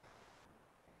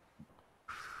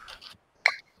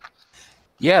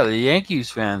 Yeah, the Yankees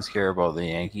fans care about the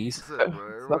Yankees. That's it, bro.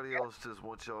 Everybody else just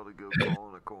wants y'all to go crawl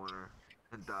in a corner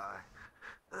and die.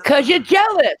 Cause you're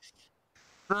jealous.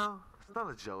 No, it's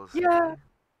not a jealousy. Yeah.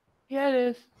 Yeah, it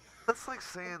is. That's like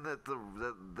saying that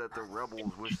the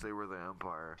rebels wish they were the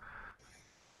Empire.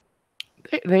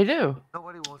 They do.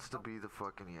 Nobody wants to be the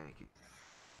fucking Yankees.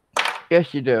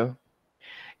 Yes, you do.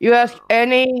 You ask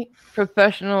any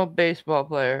professional baseball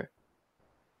player,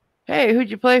 hey,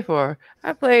 who'd you play for?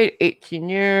 I played 18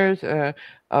 years. Blah,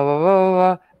 blah, blah,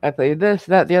 blah. I played this,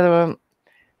 that, the other one.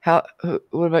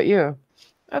 What about you?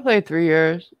 I played 3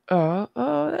 years. That's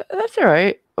all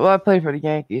right. Well, I played for the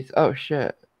Yankees. Oh,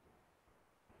 shit.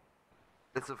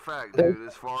 It's a fact, dude.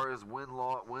 As far as wins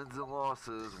and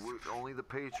losses, only the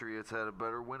Patriots had a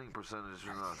better winning percentage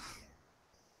than us.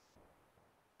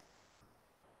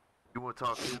 You want to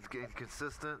talk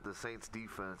inconsistent? The Saints'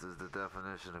 defense is the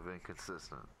definition of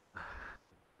inconsistent.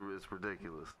 It's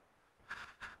ridiculous.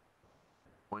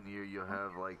 One year you'll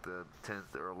have like the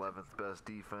 10th or 11th best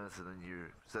defense, and then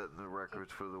you're setting the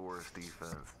records for the worst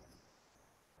defense.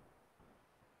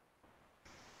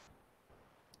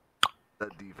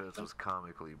 That defense was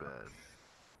comically bad.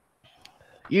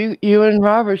 You and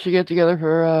Robert should get together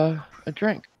for a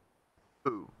drink.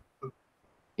 Who?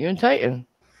 You and Titan.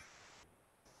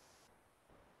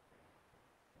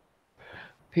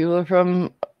 People are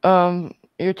from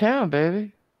your town,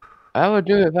 baby. I would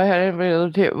do it if I had anybody that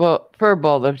lived here. Well,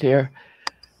 Furball lived here.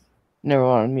 Never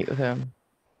wanted to meet with him.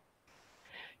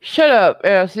 Shut up,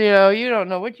 Arcino. You don't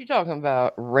know what you're talking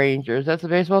about. Rangers. That's a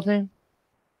baseball team?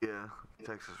 Yeah,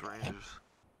 Texas Rangers.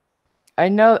 I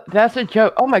know. That's a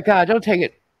joke. Oh, my God. Don't take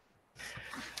it.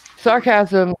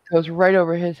 Sarcasm goes right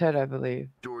over his head, I believe.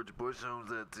 George Bush owns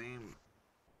that team.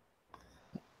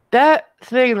 That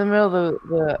thing in the middle of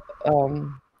the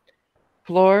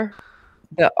floor,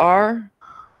 the R,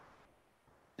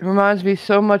 reminds me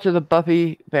so much of the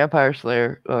Buffy Vampire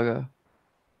Slayer logo.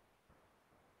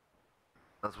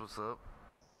 That's what's up.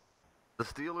 The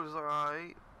Steelers are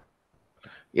alright.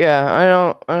 Yeah,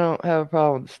 I don't have a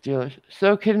problem with the Steelers.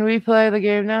 So can we play the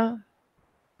game now?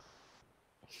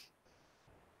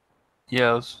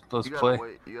 Yeah, let's play.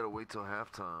 You gotta wait till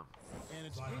halftime.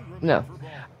 No.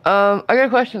 I got a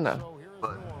question though.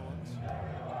 But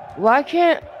Why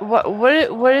can't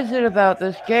what is it about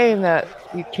this game that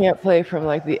you can't play from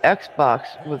like the Xbox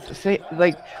with the same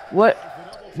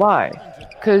why?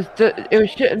 Because it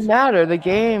shouldn't matter. The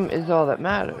game is all that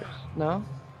matters. No?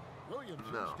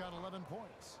 no.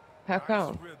 How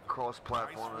come?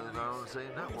 Cross-platform and not on the same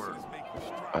network.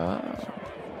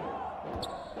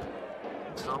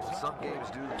 Some games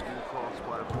do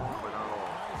cross-platform, but not all.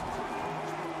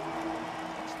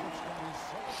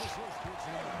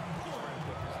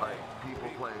 Like people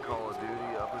playing Call of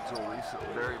Duty up until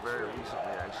very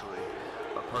recently, actually,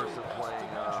 a person playing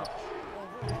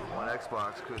on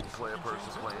Xbox couldn't play a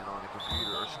person playing on a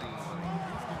computer or Steam.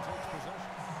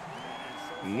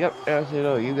 Yep, that's it.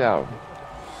 Oh, you got him.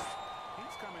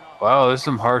 Wow, there's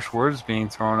some harsh words being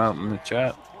thrown out in the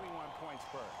chat.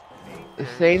 The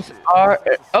Yeah, Saints are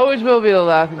always will be the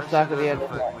laughing that stock shit of the doesn't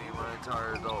NFL. affect me. My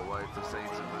entire adult life, the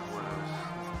Saints have been winners.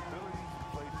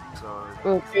 Sorry.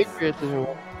 Well, the Patriots is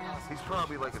a He's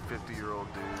probably like a 50-year-old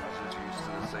dude who's just used to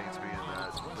the Saints being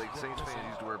that. Like, Saints fans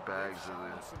used to wear bags to the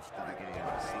game.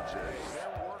 It's legit.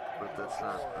 But that's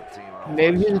not the team I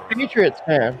maybe watch. he's a Patriots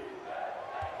fan.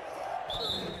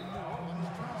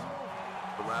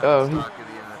 The laughing Oh, stock of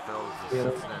the NFL is the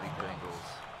Cincinnati Bengals.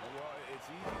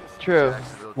 true.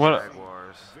 Jacksonville What-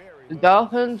 Jaguars. The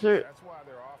Dolphins are.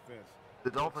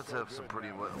 The Dolphins have some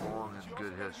pretty long and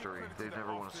good history. They've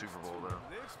never won a Super Bowl, though.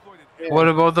 What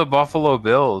about the Buffalo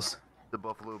Bills? The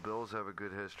Buffalo Bills have a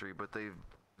good history, but they've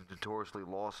notoriously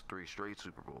lost 3 straight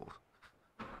Super Bowls.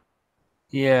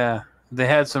 Yeah, they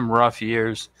had some rough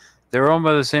years. They were owned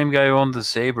by the same guy who owned the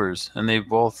Sabres, and they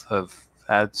both have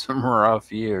had some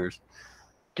rough years.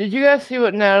 Did you guys see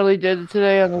what Natalie did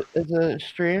today on the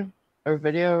stream or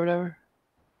video or whatever?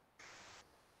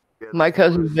 Yeah, My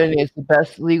Cousin Vinny is the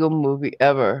best legal movie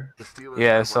ever. The Steelers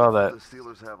Yeah, I have saw that. The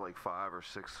Steelers have like 5 or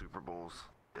 6 Super Bowls.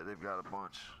 Yeah, they've got a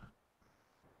bunch.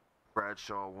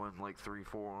 Bradshaw won like 3,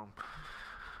 4 of them.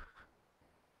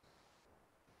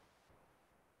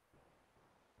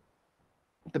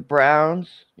 The Browns,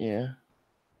 yeah.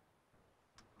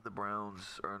 The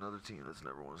Browns are another team that's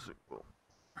never won a Super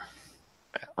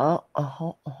Bowl.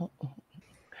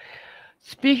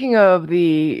 Speaking of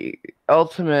the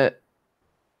ultimate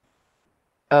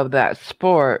of that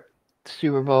sport,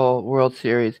 Super Bowl, World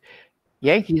Series,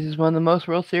 Yankees has won the most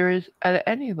World Series out of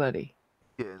anybody.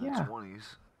 Yeah, in Yeah. the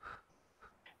 20s.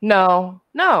 No.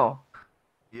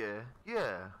 Yeah.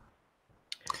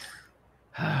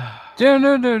 I've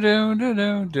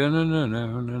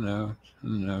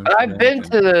been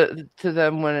to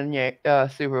them winning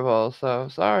Super Bowls, so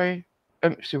sorry.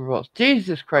 Super Bowls.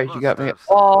 Jesus Christ, I'm you not got me that upset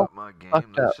all about my game.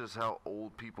 fucked That's up. just how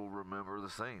old people remember the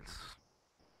Saints.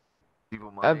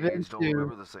 People my I've been age don't to-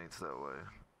 remember the Saints that way.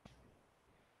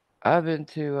 I've been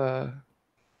to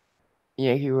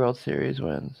Yankee World Series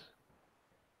wins.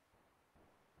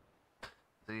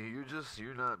 See,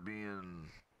 you're not being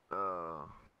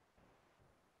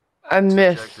I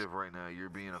miss. subjective right now. You're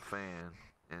being a fan,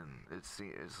 and it's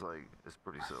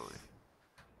pretty silly.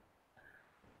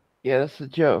 Yeah, that's a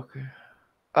joke.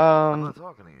 I'm not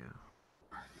talking to you.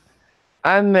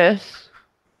 I miss.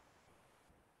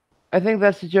 I think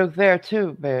that's a joke there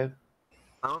too, babe.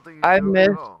 I don't think I you're joking miss.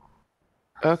 at all.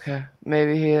 Okay,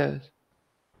 maybe he is.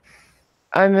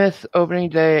 I miss opening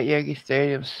day at Yankee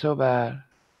Stadium so bad.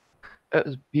 It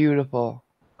was beautiful.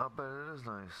 I bet it is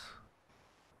nice.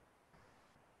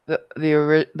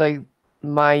 Like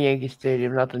my Yankee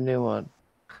Stadium, not the new one.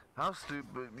 How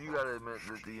stupid! You gotta admit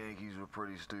that the Yankees were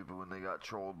pretty stupid when they got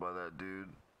trolled by that dude.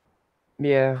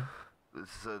 Yeah. It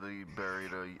said that he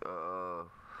buried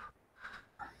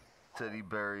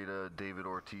a David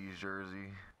Ortiz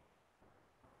jersey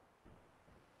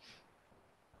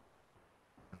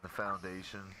in the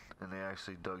foundation, and they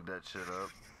actually dug that shit up.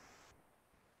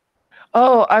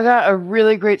 Oh, I got a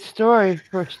really great story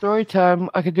for story time.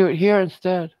 I could do it here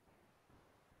instead.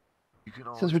 You can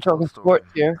always Since we're tell a talking story. sports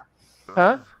here. Go Huh?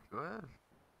 ahead. Go ahead.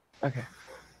 Okay.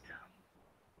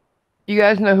 You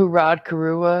guys know who Rod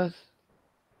Carew was?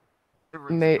 It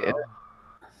rings a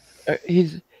bell.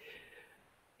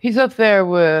 He's up there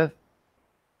with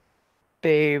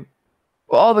Babe,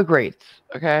 all the greats.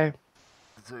 Okay.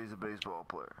 So he's a baseball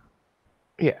player.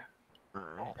 Yeah. All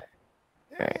right. All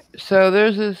right. So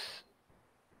there's this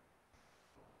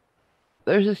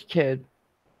kid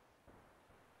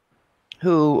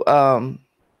who I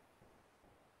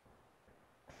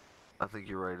think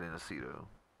you're right, Anacito.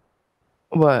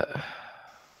 what?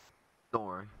 Don't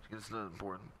worry, it's not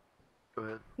important. Go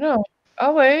ahead. No.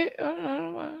 Oh wait. I don't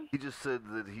know. He just said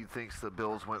that he thinks the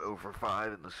Bills went over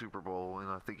 5 in the Super Bowl, and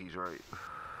I think he's right.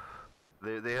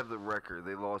 They have the record.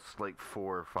 They lost like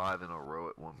 4 or 5 in a row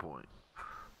at one point.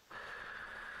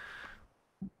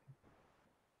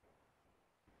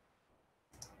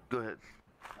 Go ahead.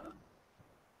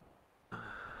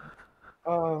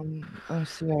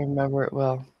 Let's see if I remember it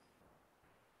well.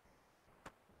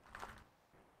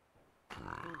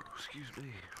 Excuse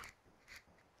me.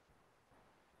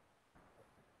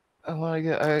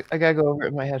 I gotta go over it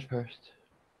in my head first.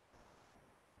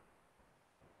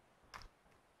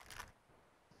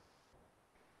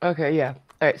 Okay, yeah.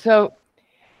 All right. So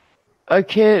a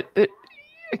kid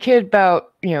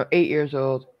about 8 years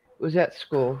old was at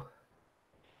school,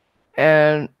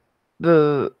 and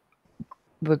the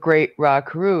the great Rod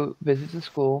Carew visits the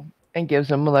school and gives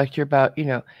them a lecture about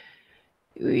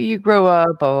you grow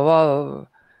up, blah blah blah. Blah.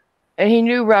 And he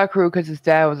knew Rod Carew because his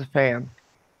dad was a fan.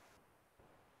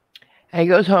 And he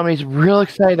goes home and he's real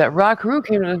excited that Rod Carew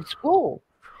came to the school,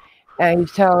 and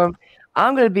he's telling him,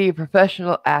 "I'm going to be a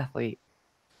professional athlete."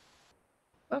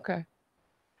 Okay.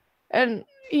 And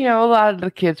a lot of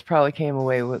the kids probably came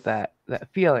away with that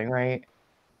feeling, right?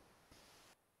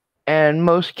 And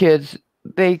most kids,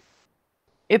 they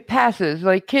it passes.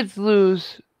 Like kids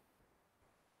lose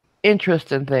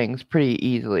interest in things pretty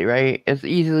easily, right? As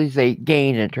easily as they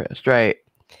gain interest, right?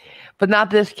 But not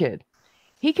this kid.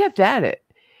 He kept at it,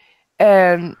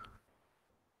 and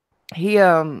he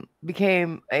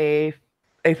became a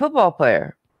football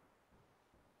player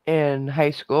in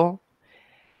high school.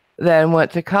 Then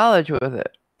went to college with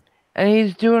it, and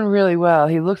he's doing really well.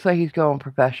 He looks like he's going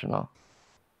professional.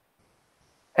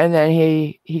 And then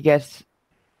he gets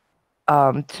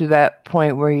to that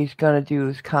point where he's gonna do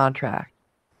his contract,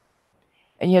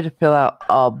 and you have to fill out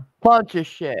a bunch of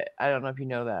shit. I don't know if you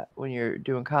know that when you're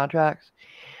doing contracts.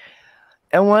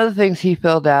 And one of the things he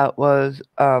filled out was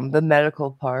the medical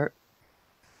part.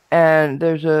 And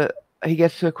he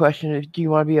gets to a question of, do you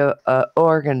want to be a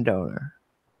organ donor?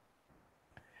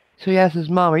 So he asks his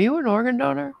mom, are you an organ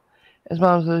donor? His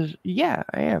mom says, yeah,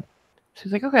 I am. So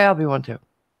he's like, okay, I'll be one too.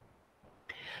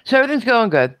 So everything's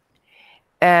going good.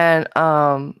 And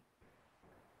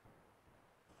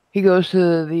he goes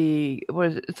to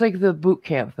it's like the boot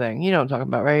camp thing. You know what I'm talking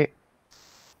about, right?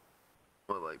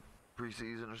 What, like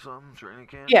preseason or something? Training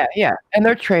camp? Yeah, yeah. And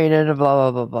they're training and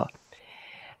blah, blah, blah, blah.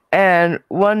 And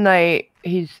one night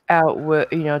he's out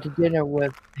to dinner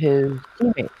with his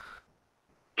teammate.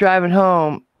 Driving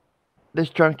home, this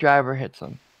drunk driver hits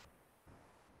him.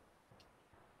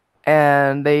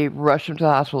 And they rush him to the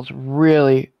hospital. It's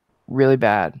really, really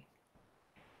bad.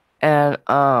 And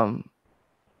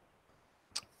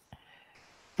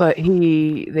but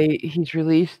he's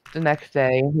released the next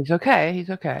day, and he's okay. He's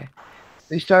okay.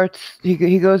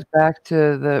 He goes back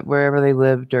to wherever they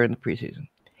lived during the preseason,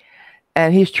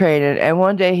 and he's training. And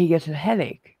one day he gets a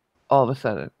headache all of a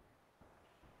sudden,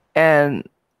 and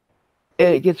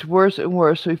it gets worse and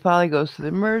worse. So he finally goes to the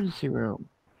emergency room,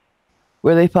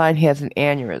 where they find he has an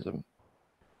aneurysm.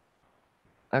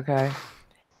 Okay,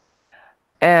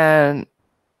 and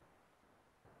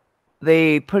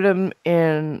they put him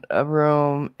in a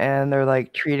room, and they're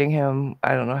like treating him.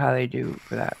 I don't know how they do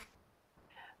for that.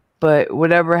 But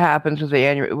whatever happens with the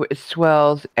aneurysm, it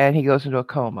swells, and he goes into a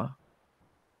coma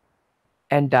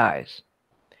and dies.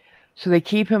 So they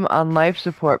keep him on life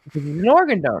support because he's an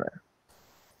organ donor.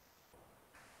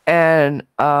 And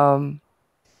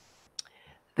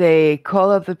they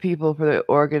call up the people for the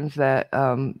organs that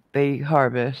they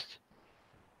harvest,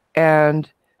 and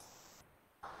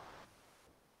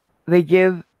there's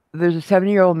a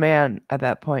 70-year-old man at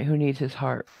that point who needs his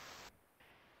heart.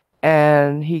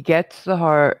 And he gets the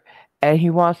heart, and he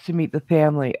wants to meet the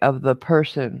family of the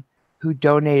person who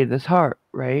donated this heart,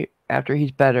 right? After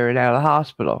he's better and out of the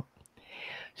hospital.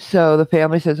 So the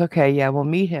family says, okay, yeah, we'll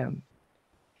meet him.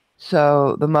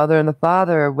 So the mother and the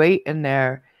father are waiting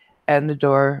there, and the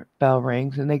doorbell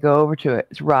rings, and they go over to it.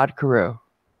 It's Rod Carew.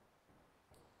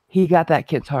 He got that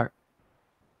kid's heart.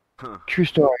 Huh. True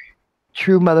story.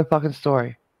 True motherfucking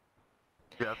story.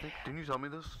 Yeah, didn't you tell me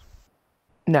this?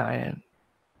 No, I didn't.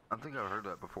 I think I've heard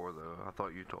that before, though. I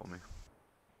thought you told me.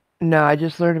 No, I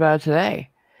just learned about it today.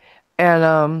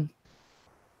 And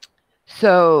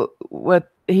so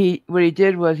what he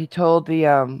did was he told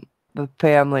the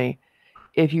family,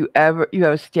 if you have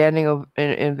a standing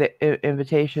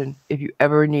invitation, if you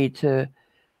ever need to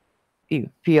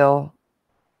feel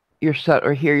your son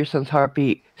or hear your son's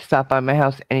heartbeat, stop by my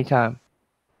house anytime.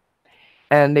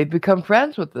 And they've become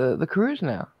friends with the Carews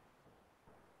now.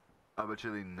 I bet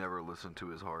you they never listened to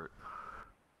his heart.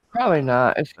 Probably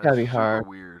not. It's gotta be That's hard. super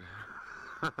weird.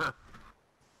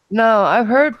 No, I've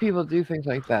heard people do things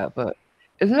like that, but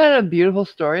isn't that a beautiful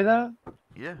story though?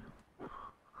 Yeah.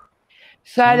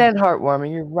 Sad and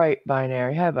heartwarming. You're right,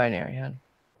 Binary. Hi, Binary, hon.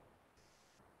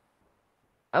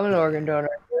 I'm an organ donor.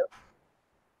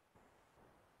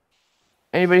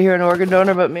 Anybody here an organ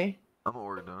donor but me? I'm an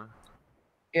organ donor.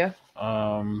 Yeah.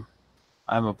 I'm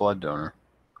a blood donor.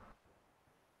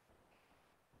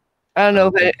 I don't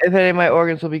know if any of my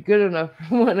organs will be good enough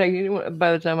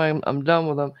by the time I'm done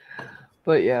with them.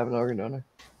 But yeah, I'm an organ donor.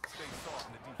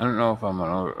 I don't know if I'm an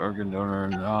organ donor or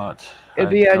not.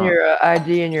 It'd be on your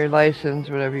ID and your license,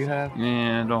 whatever you have.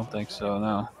 Yeah, I don't think so.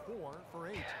 No.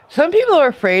 Some people are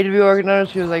afraid to be organ donors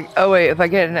because, like, oh wait, if I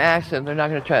get in an accident, they're not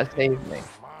gonna try to save me.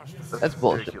 That's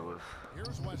bullshit. ridiculous.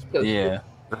 Yeah.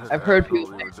 That's I've heard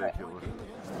people absolutely say that.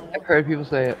 ridiculous. I've heard people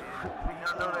say it.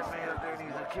 I know that man up there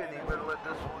needs a kidney. You better let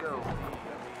this one go.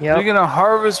 You're Yep. gonna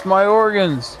harvest my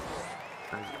organs.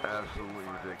 That's absolutely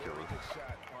ridiculous.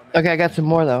 Okay, I got some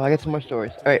more though. I got some more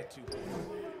stories. All right.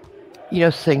 You know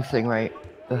Sing Sing, right?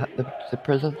 The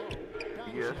prison.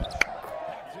 Yes.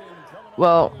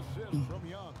 Well,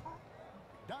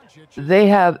 they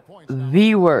have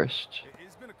the worst.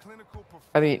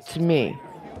 I mean, to me,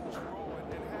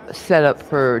 setup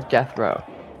for death row.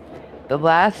 The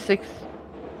last 6,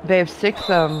 they have 6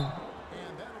 what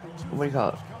do you call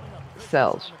it?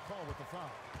 Cells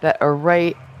that are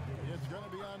right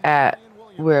at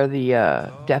where the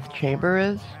death chamber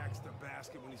is.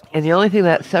 And the only thing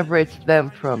that separates them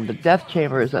from the death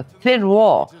chamber is a thin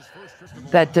wall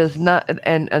that does not,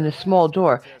 and a small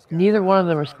door. Neither one of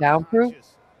them are soundproof.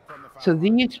 So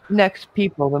these next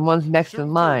people, the ones next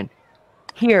in line,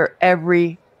 hear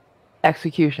every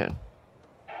execution,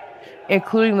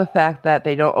 including the fact that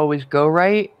they don't always go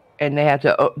right, and they have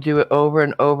to do it over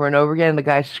and over and over again. And the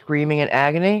guy's screaming in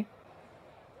agony.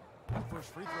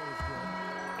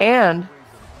 And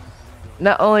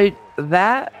not only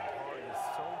that,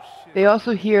 they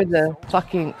also hear the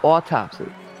fucking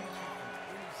autopsy.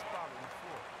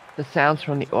 The sounds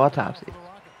from the autopsy.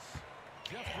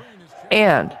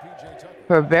 And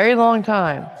for a very long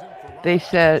time, they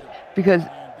said, because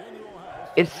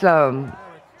it's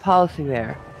policy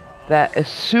there, that as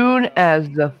soon as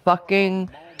the fucking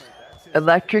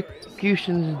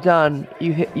electrocution's done,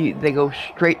 they go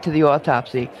straight to the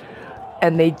autopsy.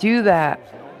 And they do that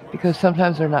because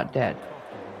sometimes they're not dead.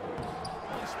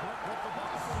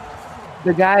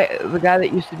 The guy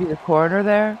that used to be the coroner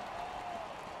there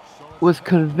was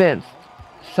convinced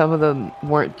some of them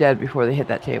weren't dead before they hit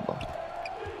that table.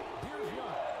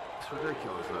 It's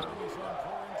ridiculous, though.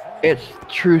 It's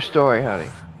true story, honey.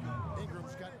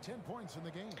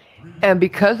 And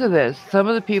because of this, some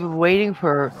of the people waiting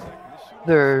for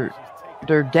their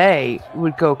day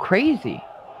would go crazy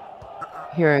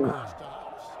hearing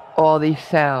all these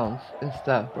sounds and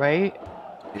stuff, right?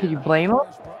 Can you blame them?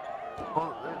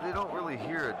 Well, they don't really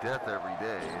hear a death every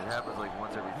day. It happens like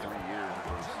once every 3 years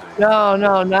in most states. No,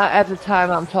 not at the time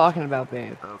I'm talking about,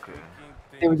 babe. Okay.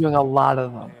 They were doing a lot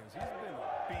of them.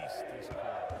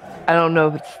 I don't know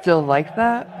if it's still like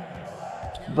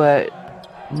that, but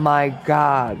my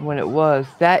God, when it was,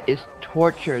 that is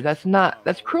torture. That's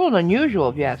cruel and unusual,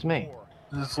 if you ask me.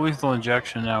 It's lethal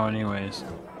injection now, anyways.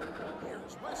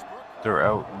 They're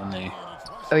out when they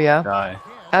Oh yeah? die.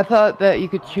 I thought that you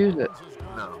could choose it.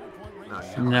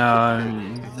 No,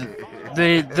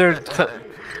 they're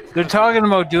talking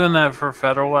about doing that for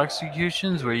federal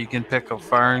executions, where you can pick a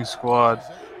firing squad,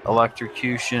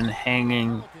 electrocution,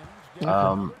 hanging,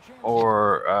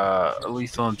 or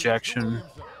lethal injection,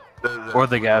 or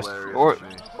the gas,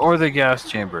 or the gas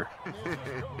chamber.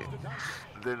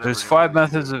 There's 5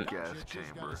 methods of. Gas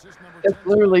chamber. It's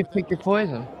literally pick your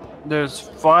poison. There's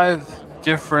 5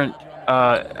 different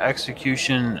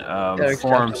execution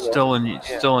forms still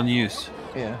in use.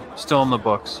 Yeah. Still in the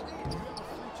books.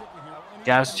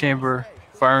 Gas chamber,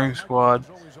 firing squad,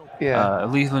 Yeah.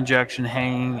 lethal injection,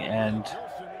 hanging, and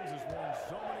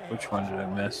which one did I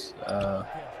miss?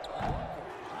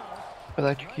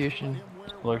 Electrocution.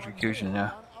 Electrocution,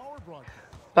 yeah.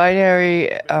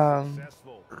 Binary.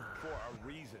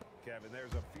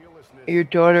 Your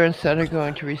daughter and son are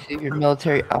going to receive your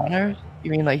military honors.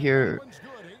 You mean like your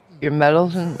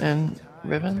medals and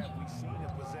ribbons?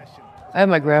 I have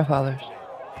my grandfather's.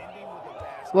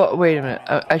 Well, wait a minute.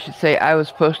 I should say I was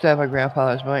supposed to have my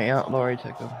grandfather's, but my Aunt Lori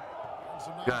took them.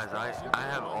 Guys, I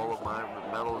have all of my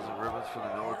medals and ribbons for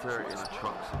the military in a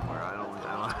trunk somewhere. I don't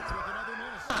know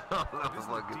if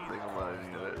I can think about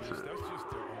any of that shit.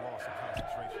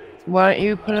 Why don't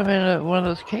you put them in one of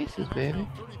those cases, baby?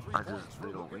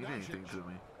 They don't mean anything to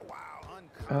me.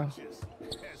 Oh.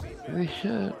 They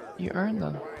should. You earned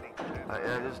them.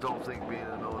 I just don't think being in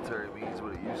the military means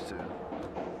what it used to.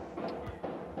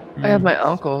 I have my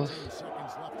uncles,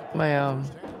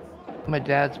 my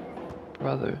dad's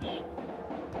brothers.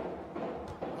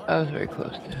 I was very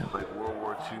close to him. Like World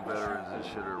War II veterans and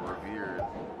shit are revered.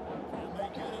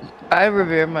 I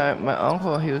revere my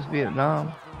uncle. He was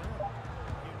Vietnam.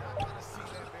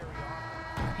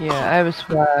 Yeah, I have his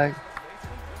flag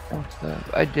and stuff.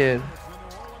 I did.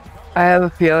 I have a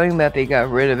feeling that they got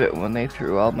rid of it when they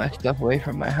threw all my stuff away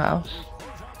from my house.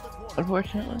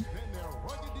 Unfortunately.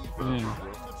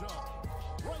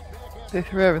 They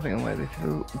threw everything away. They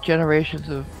threw generations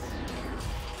of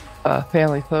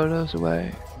family photos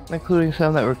away, including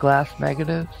some that were glass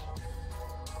negatives.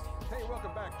 Hey,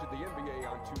 welcome back to the NBA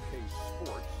on 2K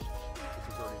Sports.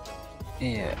 This is Ernie Johnson.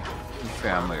 Yeah,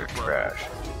 family are trash. Has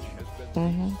been the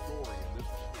Mm-hmm. story in this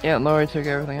Yeah, Lori took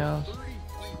everything else. 30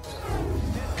 points, 2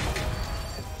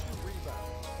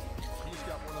 rebounds. He's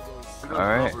got one of those All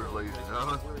right. Numbers, ladies and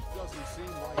gentlemen. where it doesn't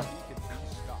seem like he can be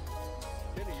stopped.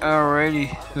 Kenny, you're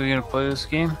Alrighty, we gonna play this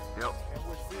game? Yep. and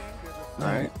we're seeing there's a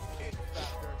Alright. factor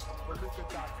for Luka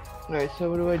Doncic. Alright, so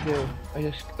what do? I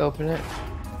just open it.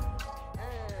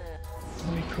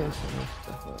 Let me close some of this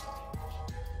stuff up.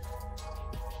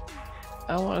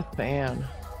 I want a fan.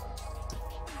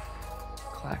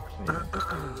 Clack fan.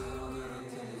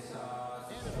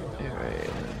 Alright.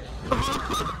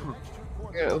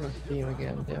 I gotta open Steam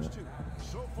again, damn it.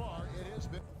 So far, it has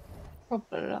been.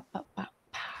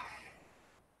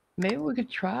 Maybe we could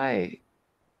try.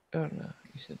 Oh no,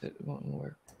 you said that it won't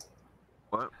work.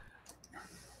 What?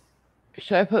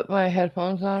 Should I put my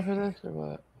headphones on for this or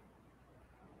what?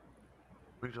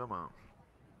 What are you talking about?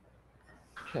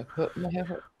 Should I put my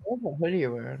headphones? What's the hoodie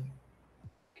you're wearing?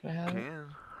 Can I have it? Can?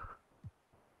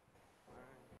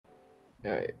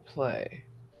 Alright, play.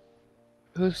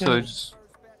 Who's So gonna? just,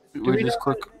 we we just know-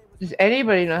 click. Does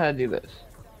anybody know how to do this?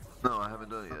 No, I haven't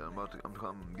done it yet.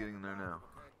 I'm getting there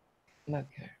now.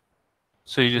 Okay.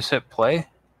 So you just hit play.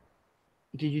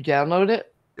 Did you download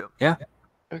it? Yep. Yeah.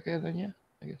 Okay, then yeah,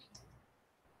 I guess.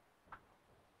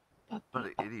 I'm not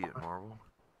an idiot, Marvel.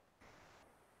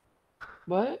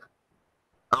 What?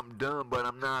 I'm dumb, but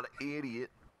I'm not an idiot.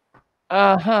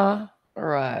 Uh-huh.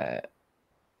 Right.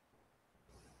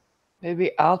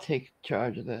 Maybe I'll take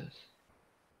charge of this.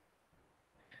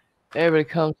 Everybody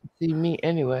comes to see me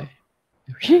anyway.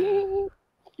 Can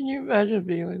you imagine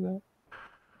being like that?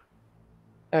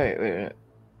 Alright, wait a minute.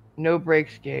 No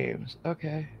breaks games.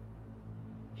 Okay.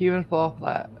 Human fall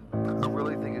flat. I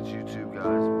really think it's YouTube, guys.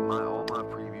 All my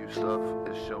preview stuff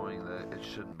is showing that it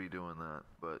shouldn't be doing that,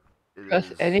 but it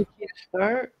Press is. any key to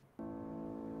start.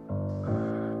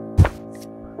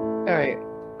 Alright.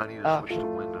 I need to switch to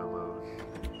window mode.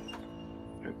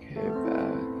 Okay,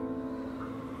 back.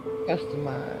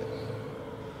 Customize.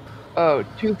 Oh,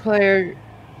 2-player.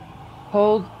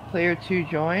 Hold player 2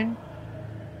 join.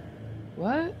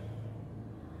 What?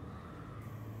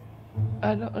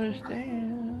 I don't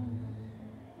understand.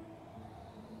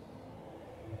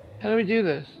 How do we do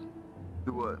this?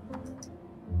 Do what?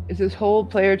 It says hold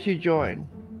player 2 join.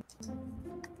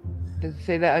 Does it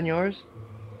say that on yours?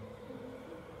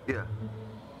 Yeah.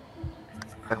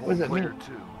 I What does hold that player mean?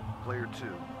 2. Player 2.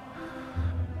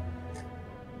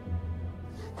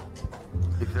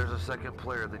 If there's a second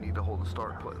player, they need to hold the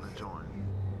start button and join.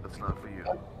 That's not for you.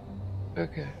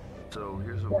 Okay. So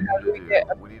here's what Well, we how need do to we do.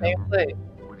 get We need same place?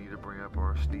 we need to bring up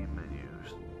our Steam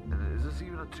menus. And is this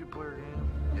even a 2-player game?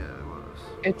 Yeah, it was.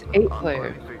 It's 8 I'm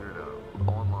players. glad you figured it out.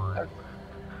 Online.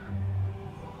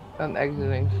 I'm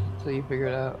exiting so you figure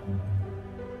it out.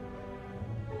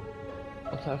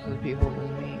 I'll talk to the people in the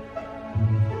meet.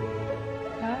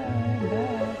 Hi, I'm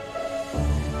back.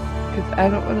 Because I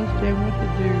don't understand what to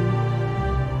do.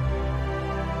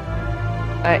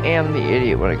 I am the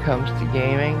idiot when it comes to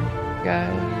gaming,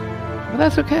 guys. But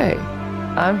that's okay.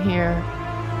 I'm here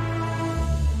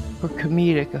for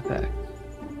comedic effect.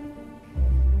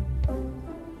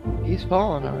 He's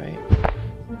falling alright.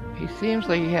 He seems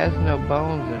like he has no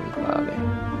bones in his body.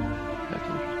 That's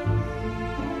interesting.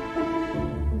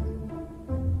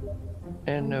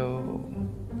 And no.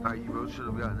 Alright, you both should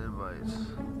have gotten invites.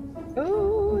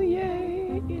 Oh,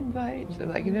 yay! Invites. I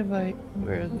like an invite.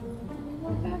 Where is it?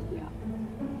 Yeah.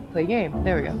 Play game.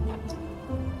 There we go.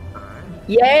 Alright.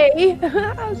 Yay!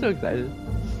 I'm so excited.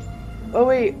 Oh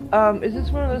wait, is this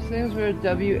one of those things where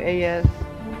WASD?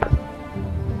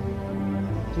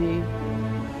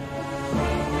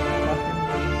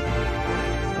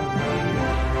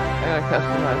 I gotta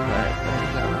customize that.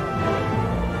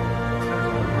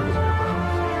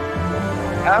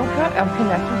 I'm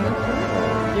connected to the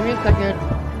server. Give me a second.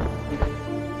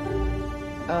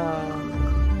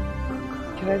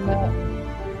 Can I not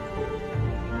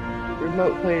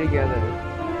remote play together?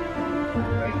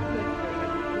 Right click.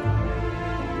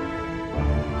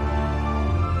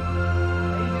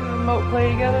 Are you doing remote play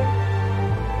together?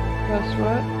 Press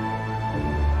what?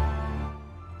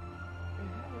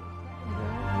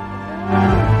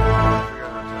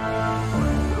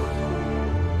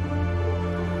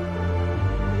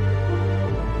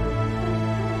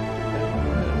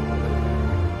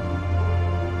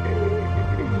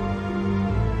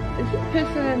 Is it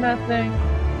pissing in that thing?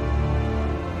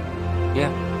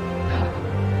 Yeah.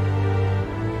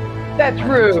 That's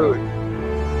rude.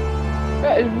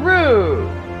 That is rude.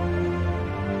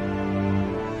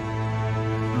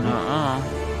 Uh-uh.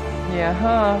 Yeah,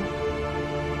 huh?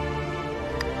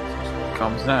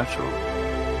 Comes natural.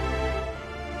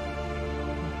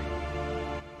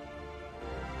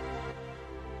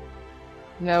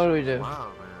 Now what do we do?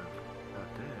 Wow, man. God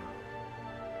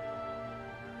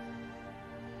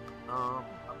damn.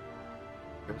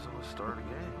 Guess I'm gonna start a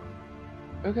game.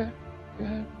 Okay, go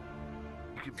ahead.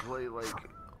 You can play like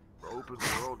open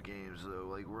world games though.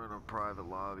 Like we're in a private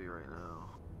lobby right now.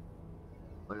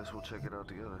 I guess we'll check it out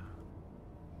together.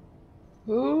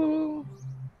 Ooh.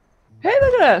 Hey,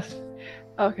 look at us.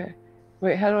 Okay.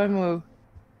 Wait, how do I move?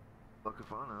 Fuck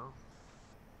if I know.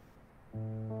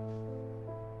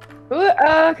 Ooh,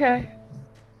 okay.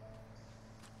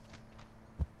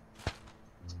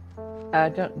 I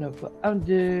don't know what I'm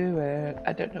doing.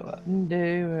 I don't know what I'm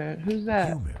doing. Who's that?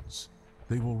 Humans.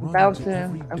 They will run Bouncing. into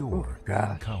every Oh, door they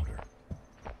gosh. encounter.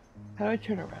 How do I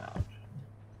turn around?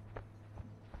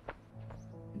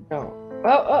 No.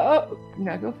 Oh.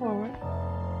 Now go forward.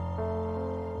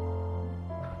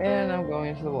 And I'm going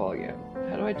into the wall again.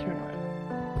 How do I turn around?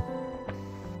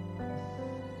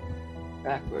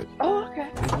 Backwards. Oh, okay.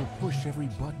 They will push every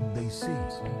button they see.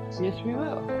 Yes, we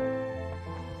will.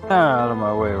 Out of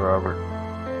my way, Robert.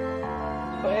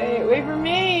 Wait for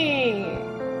me!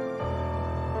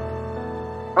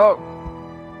 Oh!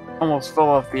 Almost fell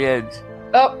off the edge.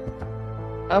 Oh!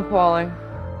 I'm falling.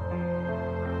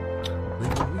 They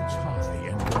will reach high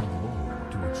and bend low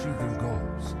to achieve their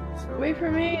goals. Wait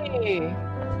for me!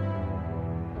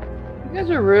 You guys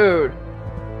are rude.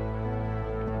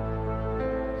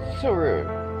 So rude.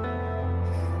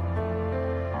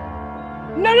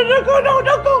 No, don't go, no,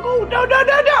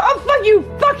 oh, fuck you!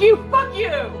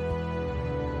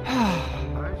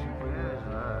 How'd you manage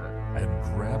that? And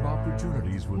grab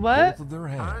opportunities with What? both of their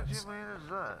How did hands. you manage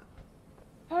that?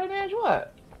 How did I manage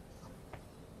what?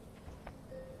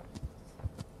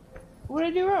 What did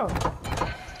I do wrong?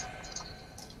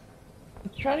 I'm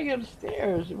trying to get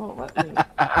upstairs, it won't let me.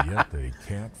 Yet they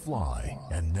can't fly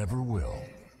and never will.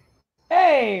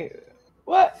 Hey!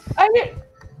 What? I didn't...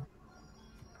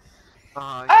 You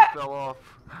fell off.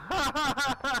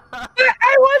 I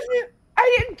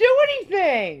didn't do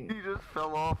anything! You just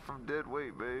fell off from dead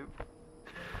weight, babe.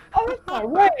 Oh, that's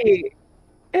not right.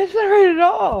 It's not right at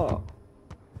all.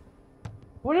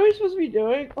 What are we supposed to be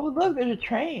doing? Oh, look, there's a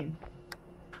train.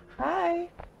 Hi.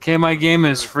 Okay, my game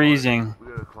is freezing. We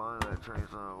gotta climb that train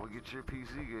somehow. We'll get your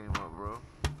PC game up, bro.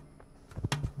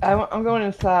 I'm going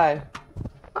inside.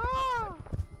 Ah!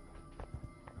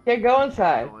 Yeah, go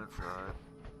inside. Go inside.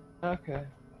 Okay.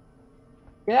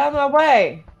 Get out of my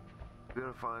way. We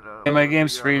gotta find out. Hey, my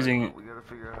game's freezing. We gotta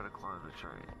figure out how to climb the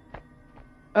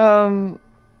train.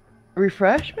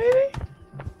 Refresh maybe?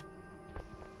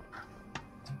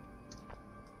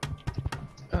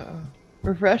 Uh-oh.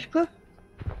 Refresh, Cliff?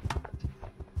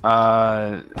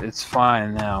 It's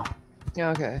fine now.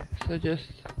 Okay, so just...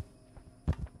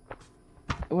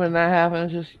 When that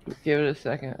happens, just give it a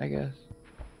second, I guess.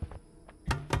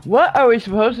 What are we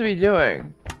supposed to be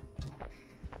doing?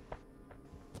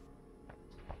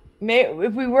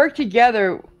 If we work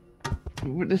together,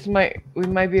 we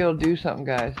might be able to do something,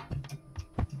 guys.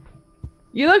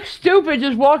 You look stupid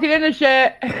just walking into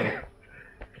shit.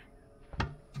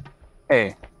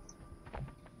 Hey,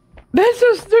 That's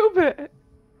so stupid.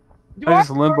 Do I just have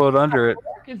to work limboed under it.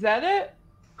 work? Is that it?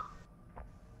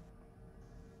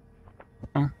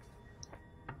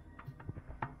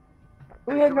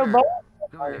 We had no boat.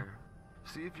 Come here.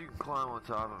 See if you can climb on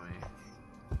top of me.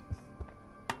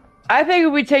 I think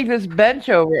if we take this bench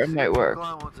over, it See might if you work.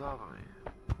 Climb on top of me.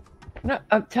 No,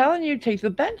 I'm telling you, take the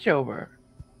bench over.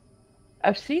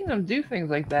 I've seen them do things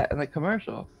like that in the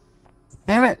commercial.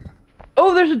 Damn it!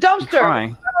 Oh, there's a dumpster!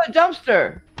 Trying. Oh, a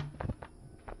dumpster!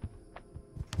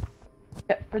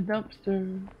 Get the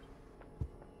dumpster.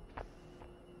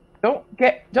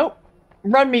 Don't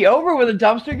run me over with a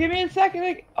dumpster. Give me a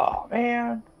second. Oh,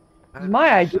 man. I It's had my to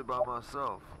do idea. shit by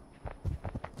myself.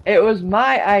 It was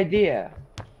my idea.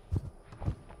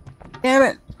 Damn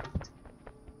it!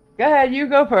 Go ahead, you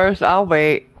go first. I'll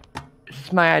wait.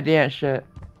 It's my idea and shit.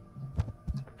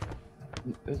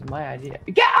 It was my idea.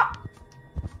 Get out!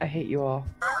 I hate you all.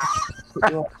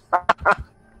 Hate you all.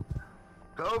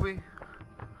 Kobe.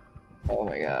 Oh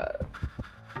my god.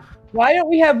 Why don't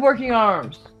we have working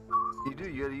arms? You do.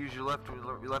 You gotta use your left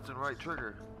and right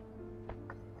trigger.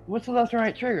 What's the left and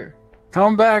right trigger?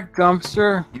 Come back,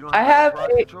 dumpster. You don't I have, have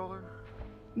a a- controller.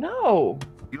 No.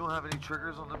 You don't have any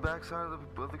triggers on the back side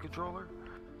of the controller.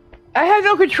 I have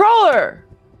no controller.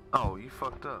 Oh, you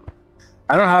fucked up.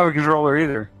 I don't have a controller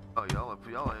either. Oh, y'all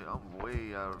ain't, I'm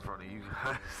way out in front of you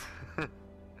guys.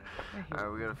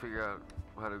 Alright, we gotta figure out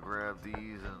how to grab these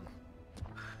and...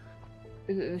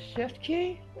 Is it the shift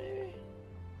key? Maybe?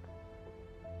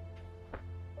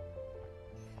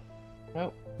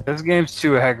 Nope. This game's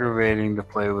too aggravating to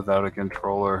play without a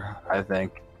controller, I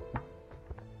think.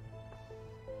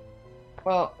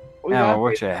 Well, we Yeah, I got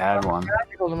wish I had one.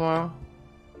 practical tomorrow.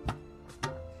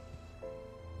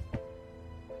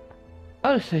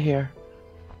 I'll just sit here.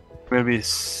 I'm gonna be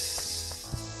stuck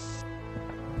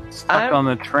on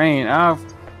the train. Oh,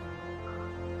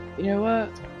 You know what?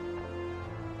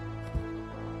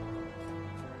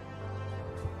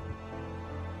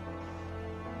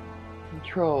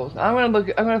 Controls. I'm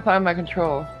gonna find my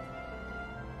control.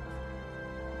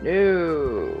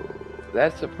 No,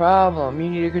 that's the problem. You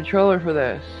need a controller for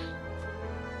this.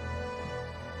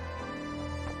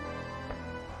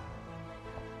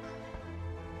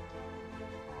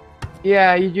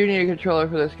 Yeah, you do need a controller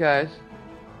for this, guys.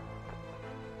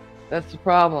 That's the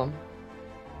problem.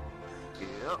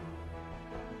 Yep.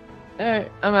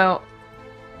 Alright, I'm out.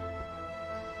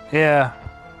 yeah.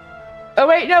 Oh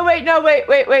wait, no,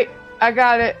 wait. I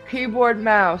got it. Keyboard,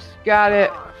 mouse. Got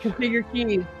it. Configure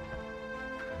keys.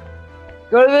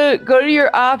 Go to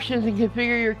your options and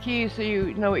configure your keys so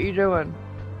you know what you're doing.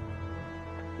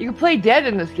 You can play dead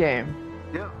in this game.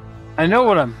 Yep. I know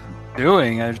what I'm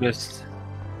doing. I just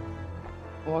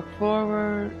Walk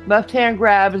forward. Left hand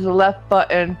grab is the left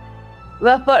button.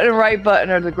 Left button and right button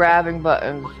are the grabbing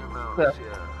buttons. On your mouse, So,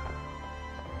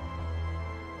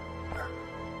 yeah.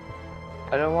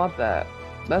 I don't want that.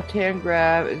 Left hand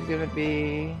grab is gonna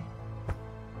be...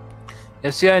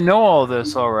 yeah. See, I know all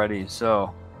this already,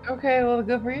 so Okay, well,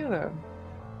 good for you then.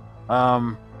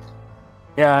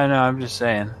 yeah, I know. I'm just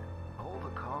saying. Hold the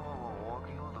column while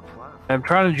walking on the platform. I'm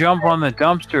trying to jump on the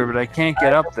dumpster, but I can't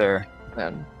get up there.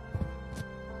 Then.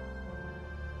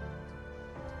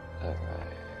 Alright.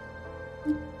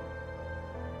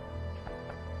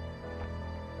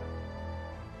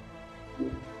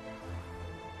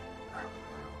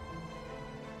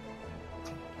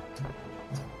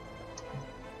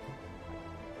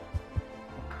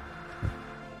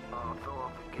 Oh, fill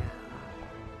up again.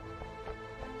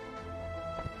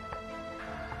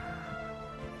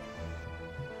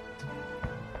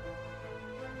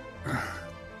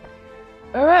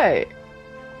 Alright.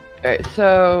 Alright,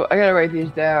 so I gotta write these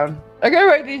down. I gotta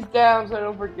write these down so I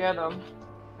don't forget them.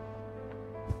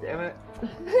 Damn it.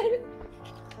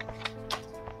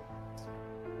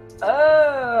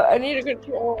 I need a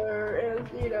controller.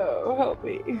 Anzito, help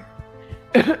me.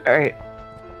 Alright.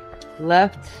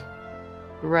 Left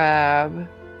grab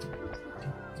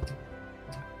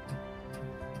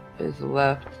is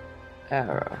left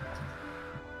arrow.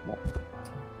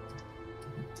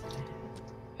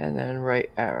 And then right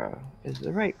arrow is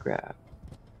the right grab.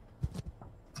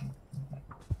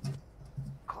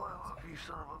 Climb up, you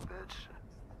son of a bitch.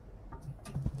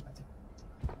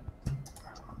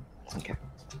 Okay.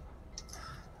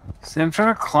 See, I'm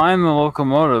trying to climb the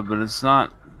locomotive, but it's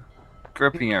not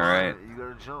gripping it right. You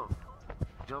gotta jump.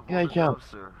 Jump You on gotta the jump.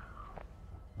 dumpster.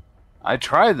 I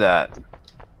tried that.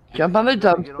 Jump on the Get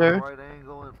on the dumpster. right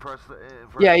angle and press the...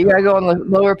 Yeah, you gotta go on the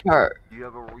lower part. You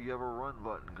have a run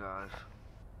button, guys.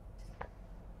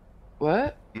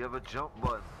 What? You have a jump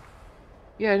button.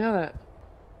 Yeah, I know that.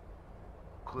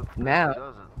 Cliff Now.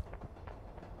 doesn't.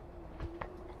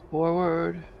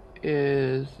 Forward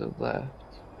is the left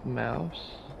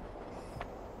mouse.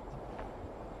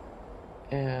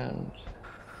 And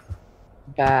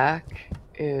back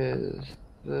is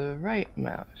the right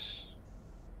mouse.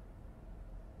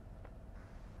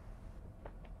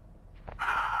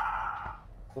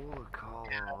 Hold the column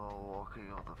while walking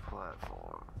on the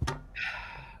platform.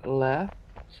 Left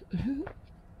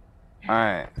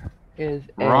Alright. is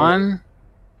A. Run,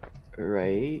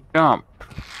 Right jump.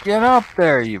 Get up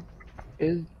there, you.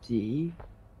 is D.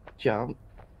 Jump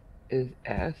is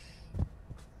S.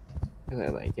 Because I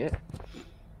like it.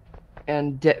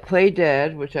 And play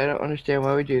dead, which I don't understand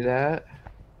why we do that,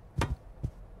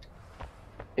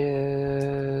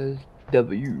 is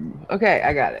W. Okay,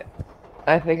 I got it.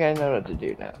 I think I know what to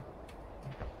do now.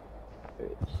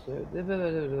 Alright, so,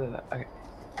 okay.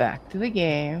 Back to the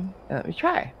game. And let me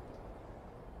try.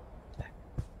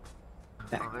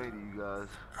 I made it, you guys.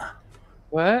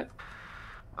 What?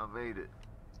 I made it.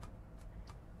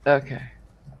 Okay.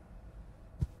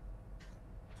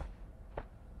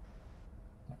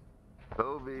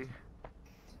 Toby.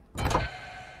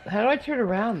 How do I turn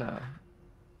around though?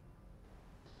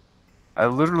 I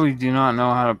literally do not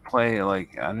know how to play.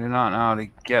 Like, I do not know how to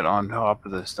get on top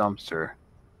of this dumpster.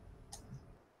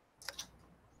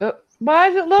 Oh, Why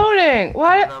is it loading? And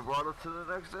Why? I brought us to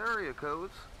the next area,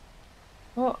 Codes.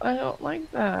 Well, I don't like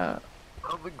that.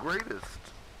 I'm the greatest.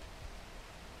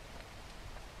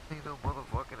 Ain't no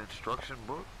motherfucking instruction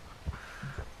book.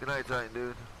 Good night, Titan,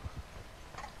 dude.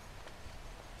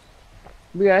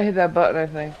 We gotta hit that button, I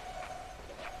think.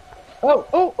 Oh,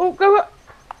 oh, oh, go up!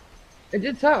 I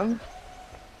did something.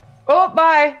 Oh,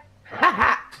 bye!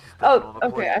 Haha! Oh,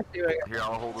 okay, I see what I got. Here,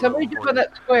 I'll hold it Somebody open jump for on you.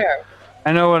 that square.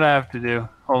 I know what I have to do.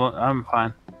 Hold on, I'm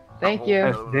fine. Thank I'll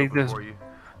you. hold it Take open this- for you.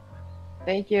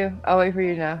 Thank you. I'll wait for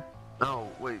you now. No,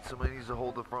 wait, somebody needs to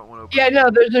hold the front one open. Yeah, no,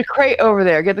 there's a crate over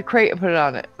there. Get the crate and put it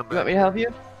on it. Come You want back me to help here.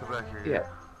 you? Come back here.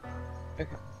 Yeah.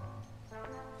 Okay.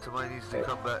 Somebody needs to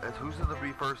come back. Who's in the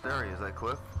be first area? Is that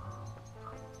Cliff?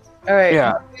 Alright,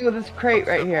 Yeah. help me with this crate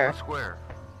right Step on here. the square.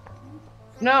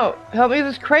 No, help me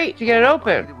with this crate to get it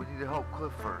open. We need to help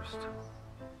Cliff first.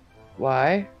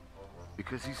 Why?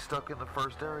 Because he's stuck in the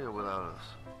first area without us.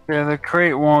 Yeah, the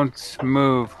crate won't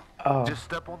move. Oh. Just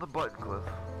step on the button, Cliff.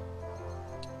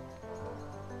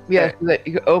 Yeah, so that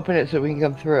you can open it so we can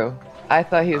come through. I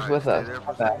thought he was Alright, with stay us. there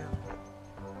for a second.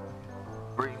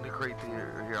 Bring the crate to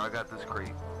here. Here, I got this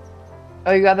crate.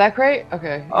 Oh, you got that crate?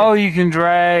 Okay. Oh, you can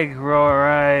drag.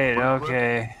 Right.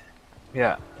 Okay.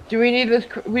 Yeah. Do we need this?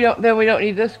 We don't. Then we don't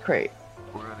need this crate.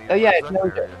 We're gonna need Oh, it for yeah, the it's second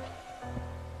no area.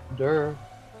 Durr.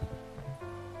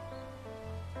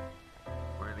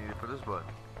 We're gonna need it for this button.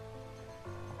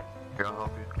 Here, I'll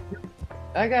help you.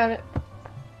 I got it.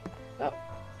 Oh.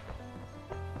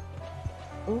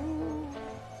 Ooh.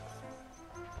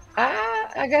 Ah,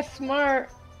 I got smart.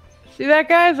 See that,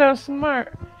 guys? I was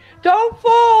smart. Don't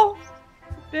fall,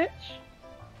 bitch.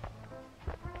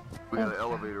 We got an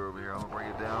elevator over here. I'm gonna bring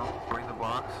it down. Bring the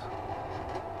box.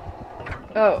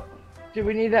 Oh, do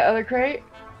we need that other crate?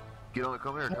 Get on it.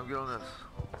 Come here. Come get on this.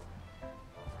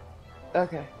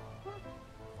 Okay.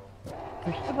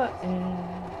 Push the button.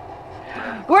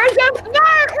 Where's the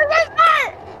smart? Where's the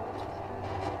smart?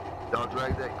 Now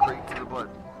drag that crate to the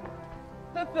button.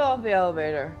 Cliff fell off the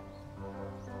elevator.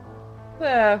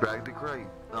 Cliff. Drag the crate.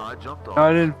 No, I jumped off. No,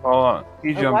 I didn't fall off.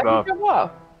 He Oh, jumped why'd off. you jump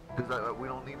off? Because we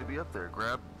don't need to be up there.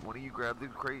 One of you grab the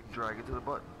crate and drag it to the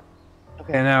button.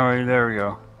 Okay, now there we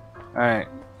go. Alright.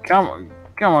 Come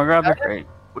on, grab the crate.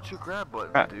 What's your grab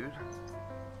button, Ah. dude?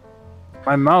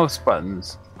 My mouse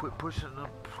buttons. Quit pushing the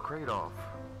crate off.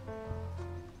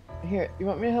 Here, you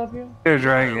want me to help you? Here,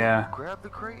 drag, yeah. Grab the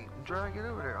crate and drag it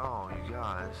over there. Oh, you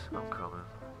guys, I'm coming.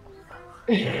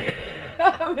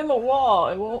 I'm in the wall.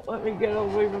 It won't let me get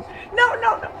away from. No,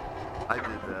 no, no! I did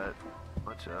that.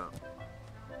 Watch out.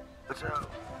 Watch out.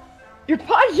 You're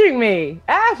punching me,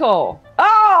 asshole!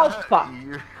 Oh fuck!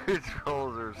 Your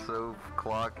controls are so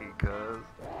clocky, cuz.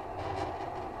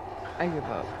 I give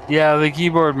up. Yeah, the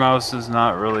keyboard mouse is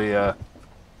not really a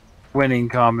winning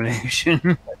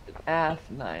combination.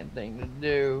 Asinine thing to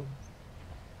do.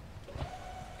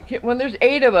 When there's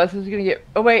 8 of us, it's gonna get.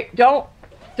 Oh wait, don't.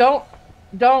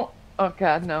 Oh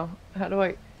god, no. How do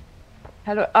I?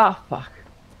 Ah, fuck.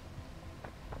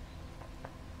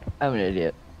 I'm an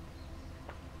idiot.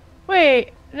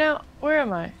 Wait, now where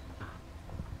am I?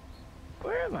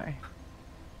 Where am I?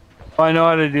 Oh, I know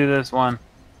how to do this one.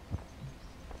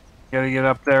 Gotta get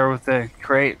up there with the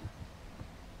crate.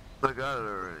 I got it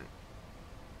already.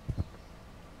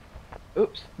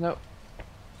 Oops, nope.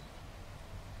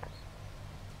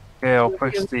 Okay, I'll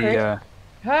push the,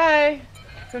 Hi,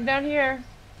 come down here.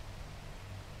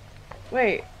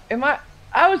 Wait,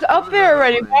 I was up there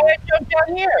already. Why did I jump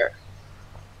down here?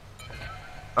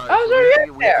 Alright, I was so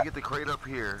already up we have there. to get the crate up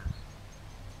here.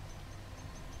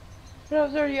 But I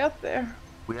was already up there.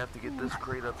 We have to get this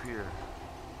crate up here.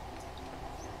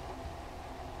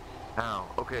 Now,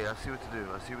 okay, I see what to do.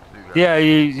 Guys. yeah,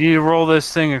 you roll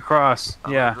this thing across.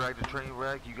 I'm Yeah. gonna drag the train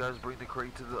wreck. You guys bring the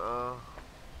crate to the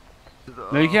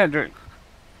No, you can't drag.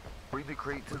 Bring the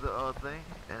crate to the thing,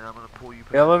 and I'm gonna pull you.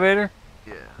 The elevator?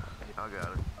 Yeah, I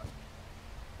got it.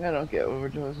 I don't get what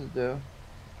we're supposed to do.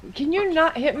 Can you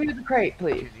not hit me with the crate,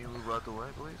 please? Can you move out the way,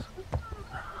 please?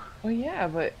 Well, yeah,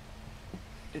 but...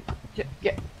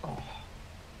 Get... Oh.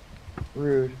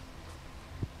 Rude.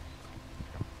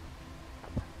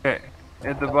 Okay,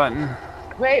 hit the button.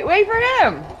 Wait for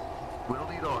him! We don't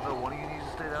need all. No, one of you needs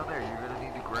to stay down there. You're gonna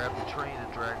need to grab the train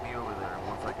and drag me over there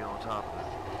once I get on top of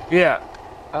it. Yeah.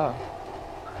 Oh.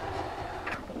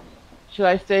 Should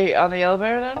I stay on the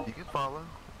elevator then? You can follow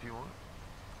if you want.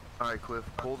 All right, Cliff,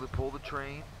 pull the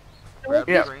train. What's Grab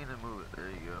Yeah. the train and move it. There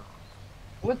you go.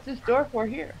 What's this door for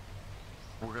here?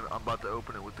 I'm about to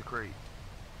open it with the crate,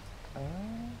 and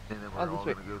then I'll we're just all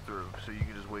wait. gonna go through. So you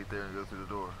can just wait there and go through the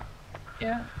door.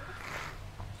 Yeah.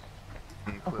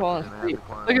 Me and I'm Cliff are falling gonna have asleep. to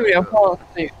climb Look at me, I'm up. falling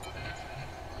asleep.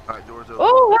 Alright, doors open.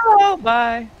 Oh, hello,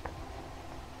 bye.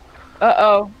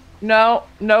 Uh-oh. No,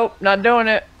 nope, not doing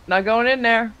it. Not going in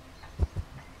there.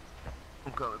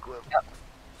 I'm coming, Cliff.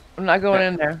 I'm not going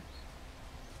in there.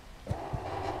 Is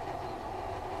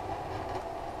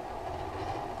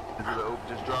it open?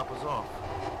 Just drop us off.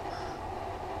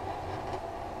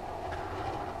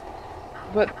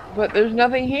 But there's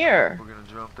nothing here. We're gonna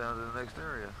jump down to the next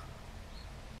area.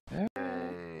 Yeah.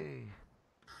 Hey.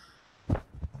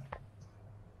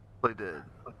 Play dead.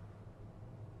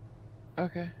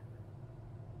 Okay.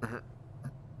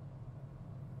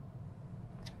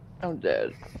 I'm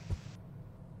dead.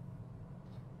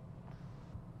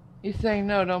 He's saying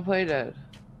no, don't play dead.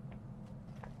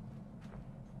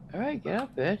 Alright, get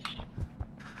up, bitch.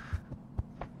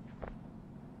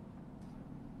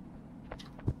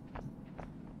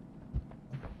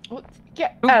 What?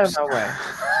 Get out of my way.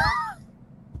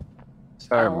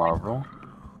 Sorry, Marvel.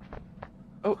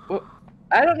 Oh,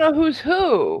 I don't know who's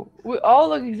who. We all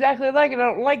look exactly alike, and I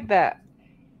don't like that.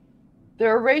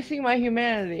 They're erasing my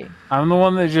humanity. I'm the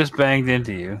one that just banged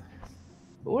into you.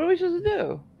 What are we supposed to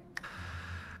do?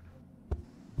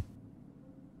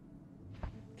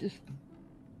 Just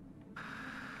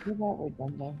come out with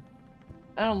them.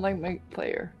 I don't like my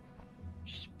player.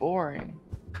 She's boring.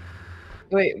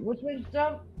 Wait, which one's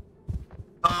jump?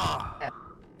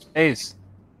 Ace.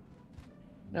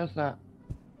 No, it's not.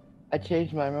 I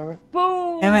changed mine, remember?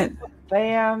 Boom! Damn it.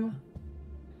 Bam!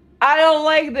 I don't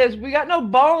like this. We got no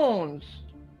bones.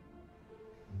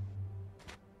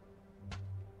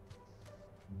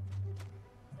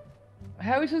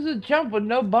 How are we supposed to jump with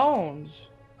no bones?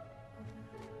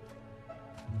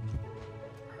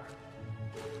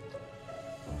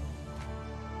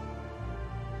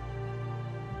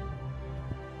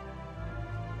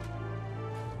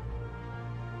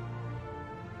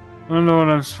 I don't know what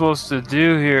I'm supposed to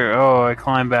do here. Oh, I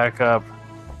climb back up.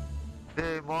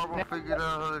 Hey, Marvel figured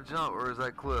out how to jump, or is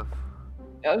that Cliff?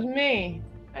 That was me.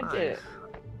 I did it.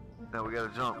 Now we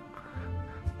gotta jump.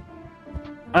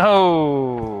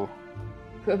 Oh.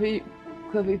 Cliffy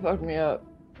fucked me up.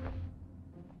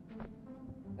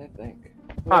 I think.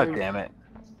 God damn it.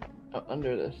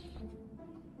 Under this.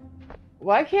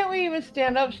 Why can't we even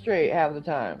stand up straight half the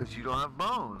time? Because you don't have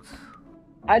bones.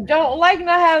 I don't like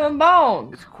not having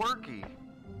bones. It's quirky.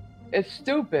 It's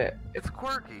stupid. It's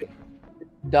quirky.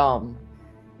 Dumb.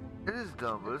 It is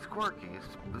dumb, but it's quirky.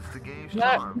 It's the game's No,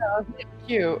 charm. it's not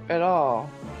cute at all.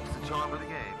 It's the charm of the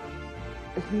game.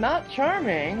 It's not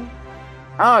charming.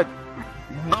 Oh.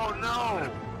 Oh no!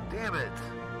 Damn it!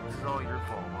 This is all your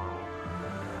fault, Marvel.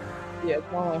 Yeah,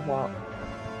 it's not my fault.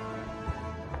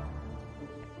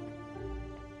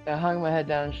 I hung my head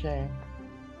down in shame.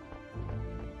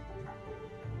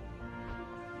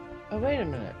 Oh, wait a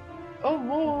minute. Oh,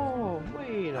 whoa,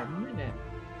 wait a minute.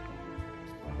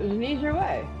 There's an easier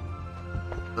way.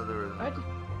 No, there isn't.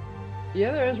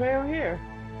 Yeah, there is right over here.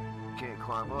 You can't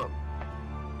climb up.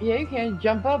 Yeah, you can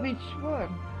jump up each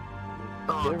one.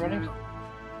 Oh, They're running. dude.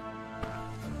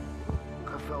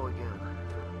 I fell again.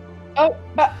 Oh,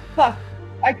 but fuck.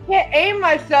 I can't aim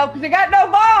myself because I got no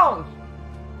bones.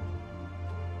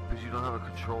 Because you don't have a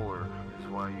controller is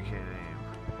why you can't aim.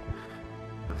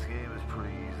 This game is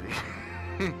pretty easy.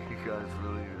 You guys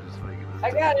really are just making this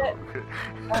I got it.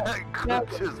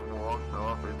 Cliff just walked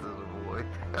off into the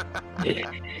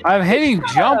void. I'm hitting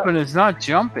jump and it's not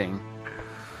jumping.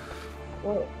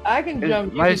 Well, I can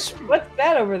jump. My What's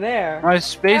that over there? My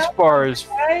space bar is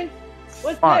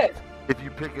What's fucked. this? If you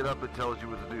pick it up, it tells you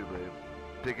what to do, babe.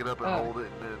 Pick it up and hold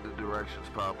it, and then the directions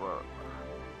pop up.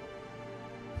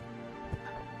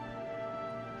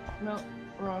 No,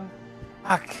 wrong.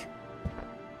 Fuck.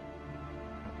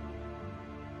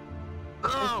 I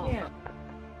Oh! can't.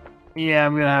 Yeah,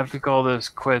 I'm gonna have to call this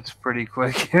quits pretty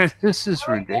quick. This is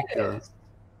ridiculous.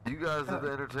 You guys are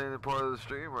the entertaining part of the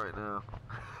stream right now.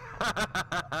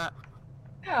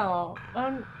 No,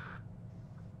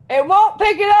 it won't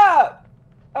pick it up.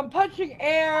 I'm punching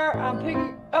air. I'm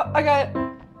picking. Oh, I got it.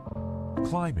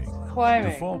 Climbing.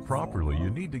 Climbing. To fall properly, you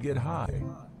need to get high.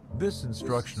 This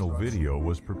instructional video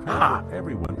was prepared for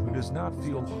everyone who does not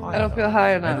feel high I don't feel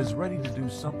high and enough. is ready to do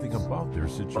something about their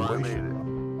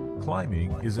situation.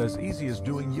 Climbing is as easy as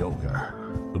doing yoga.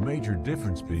 The major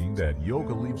difference being that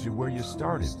yoga leaves you where you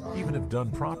started, even if done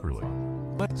properly.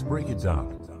 Let's break it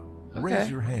down. Raise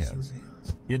your hands.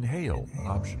 Inhale,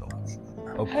 optional.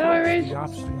 Approach the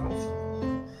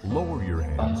obstacle. Lower your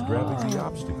hands, grabbing the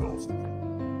obstacle.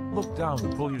 Look down to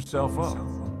pull yourself up.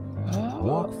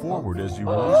 Walk forward as you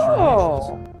release your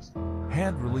hands.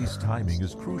 Hand release timing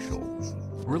is crucial.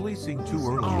 Releasing too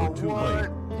early or too late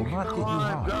will not get you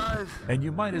high, and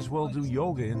you might as well do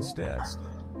yoga instead.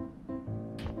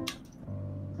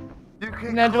 You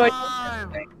can Now do I?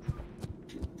 climb.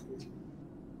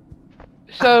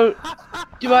 So,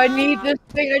 do I need this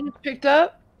thing I just picked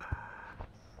up?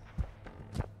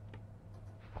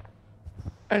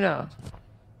 Or no?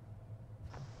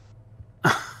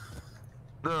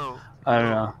 No. I don't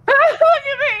know. Look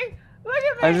at me! Look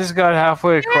at me! I just got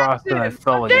halfway across and I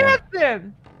fell I'm again.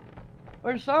 dancing!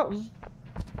 Or something.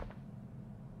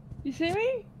 You see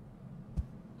me?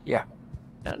 Yeah.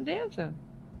 I'm dancing.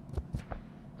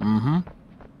 Mm-hmm.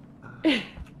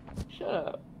 Shut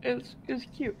up. It's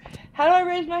cute. How do I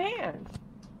raise my hands?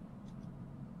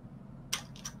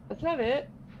 That's not it.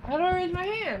 How do I raise my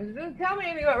hands? It doesn't tell me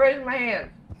anything about raising my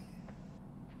hands.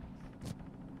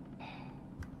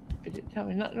 It didn't tell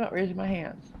me nothing about raising my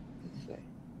hands. Let's see.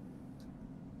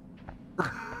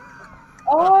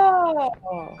 Oh!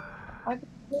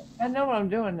 I know what I'm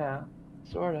doing now.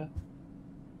 Sorta.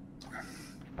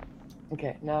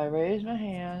 Okay, now I raise my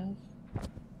hands.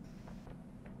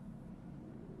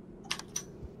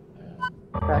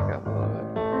 Back up a little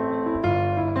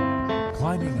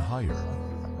Climbing higher.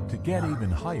 To get even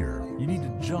higher, you need to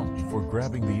jump before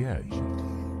grabbing the edge.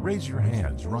 Raise your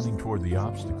hands running toward the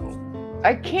obstacle. bit.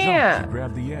 I Jump to can't!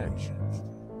 grab the edge.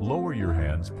 Lower your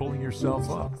hands, pulling yourself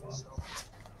up.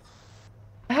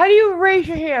 How do you raise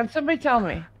your hand? Somebody tell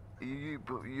me.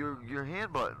 Your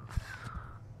hand buttons.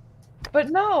 But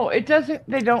no, it doesn't.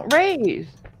 They don't raise.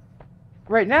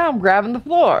 Right now, I'm grabbing the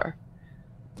floor.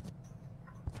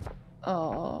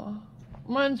 Oh,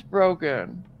 mine's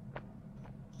broken.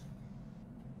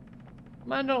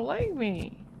 Mine don't like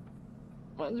me.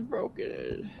 Mine's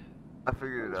broken. I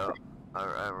figured it out.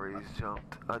 I raised,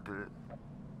 jumped. I did it.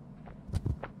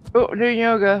 Oh, doing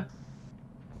yoga.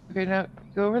 Okay, now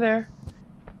go over there.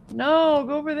 No,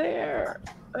 go over there.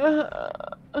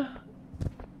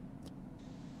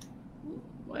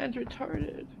 Mine's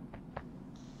retarded.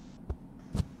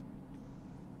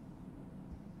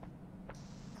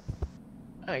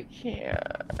 I can't.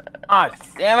 Ah,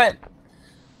 damn it!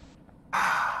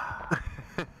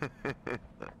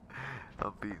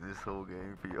 I'm beating this whole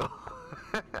game for y'all.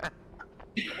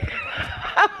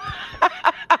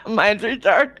 Mine's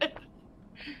retarded.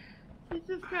 He's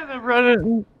just kind of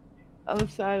running on the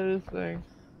side of this thing.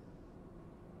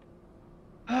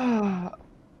 I'm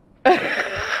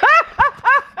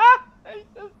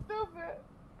so stupid.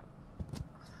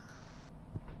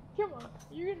 Come on,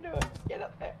 you can do it. Get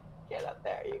up there. Get up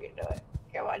there. You can do it.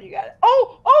 Come on, you got it.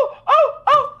 Oh! I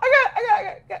got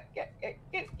it. Get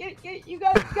it. You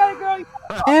got it, girl.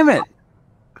 Damn it!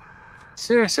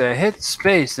 Seriously, I hit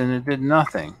space and it did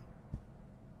nothing.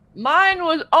 Mine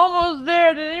was almost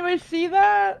there. Did anybody see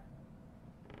that?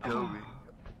 Toby.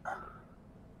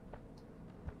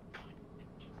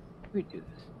 We do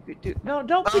this. We do. No,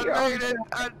 don't put your I arm made it! down.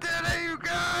 I did it, you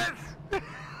guys!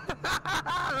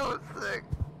 That was sick.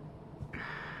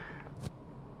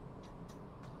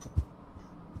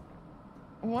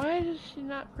 Why does she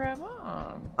not grab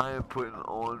on? I am putting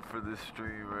on for this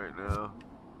stream right now.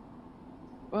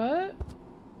 What?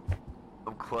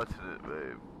 I'm clutching it,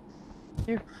 babe.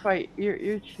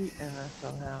 You're cheating us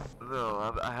somehow.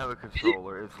 No, I have a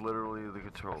controller. It's literally the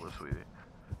controller, sweetie.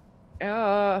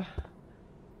 Oh,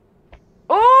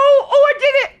 I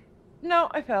did it! No,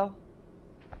 I fell.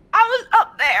 I was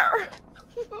up there.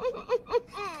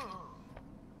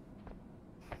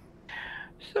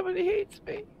 Somebody hates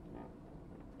me.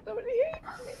 Somebody hates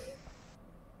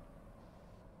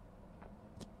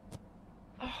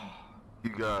me. You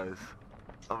guys,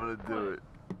 I'm gonna do it.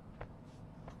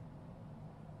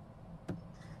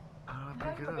 How do I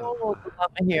pick it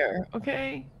up? Here,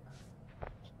 okay?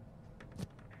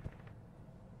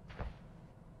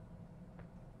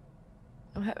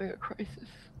 I'm having a crisis.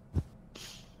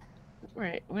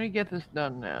 Right, I'm gonna get this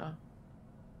done now.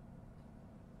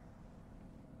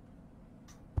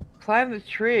 Climb the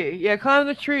tree. Yeah, climb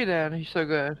the tree then. He's so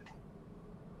good.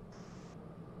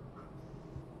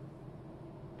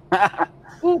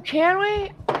 Ooh, can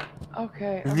we?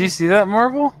 Okay. Did you see that,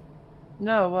 Marvel?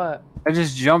 No, what? I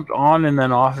just jumped on and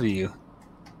then off of you.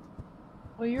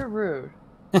 Well, you're rude.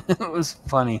 It was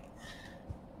funny.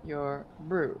 You're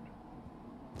rude.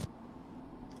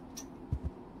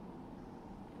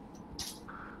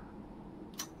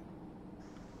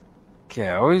 Okay,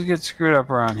 I always get screwed up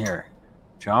around here.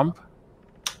 Jump.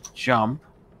 Jump.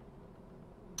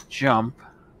 Jump.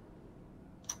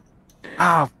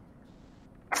 Oh.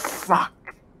 Fuck.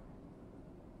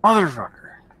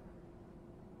 Motherfucker.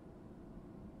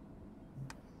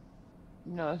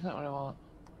 No, that's not what I want.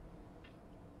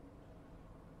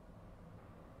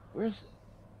 Where's...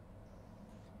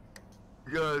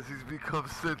 Guys, he's become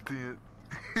sentient.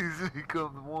 He's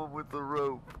become one with the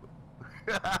rope.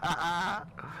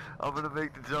 I'm gonna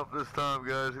make the jump this time,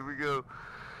 guys. Here we go.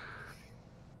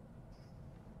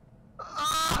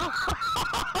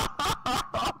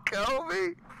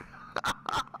 Kobe!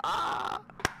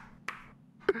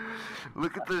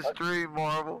 Look at the stream,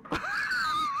 Marvel.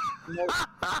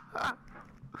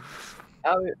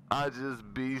 I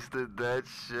just beasted that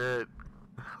shit.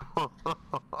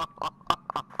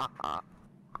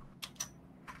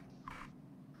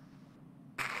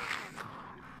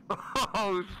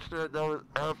 Oh shit, that was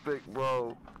epic,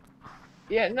 bro.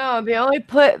 Yeah, no, the only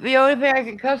thing I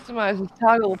can customize is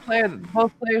toggle the player that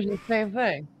both players are the same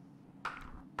thing.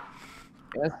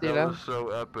 Yes, That was so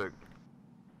epic.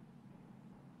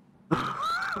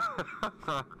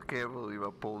 I can't believe I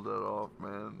pulled that off,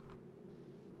 man.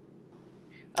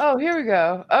 Oh, here we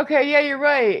go. Okay, yeah, you're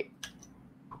right.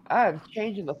 I'm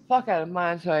changing the fuck out of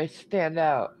mine so I stand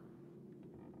out.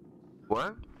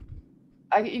 What?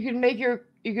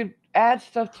 You can add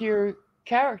stuff to your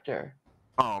character.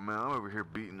 Oh man, I'm over here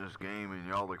beating this game and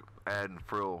y'all like adding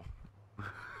frill.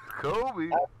 Kobe.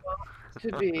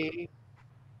 To be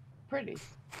pretty.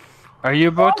 Are you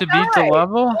about to beat the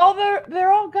level? Oh,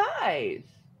 they're all guys.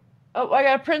 Oh, I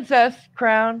got a princess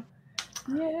crown.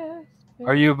 Yes.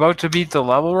 Are you about to beat the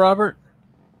level, Robert?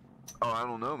 Oh, I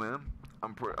don't know, man.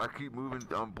 I keep moving.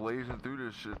 I'm blazing through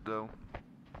this shit though.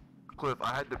 Cliff,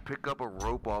 I had to pick up a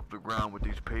rope off the ground with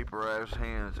these paper ass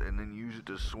hands and then use it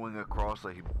to swing across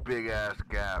a big ass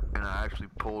gap, and I actually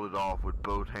pulled it off with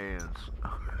both hands.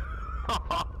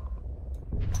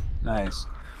 Nice.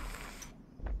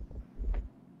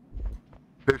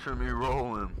 Picture me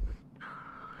rolling.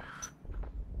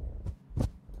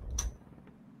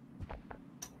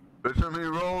 Picture me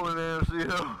rolling,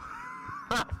 MCO.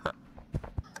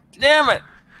 Damn it!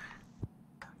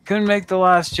 Couldn't make the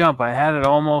last jump. I had it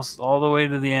almost all the way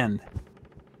to the end.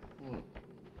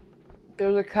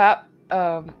 There's a cop.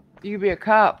 You could be a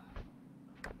cop.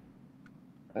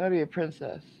 I'm gonna be a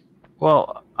princess.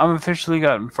 Well, I'm officially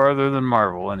gotten farther than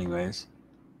Marvel, anyways.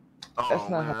 Oh That's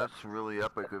not man, that's really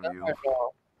epic of you.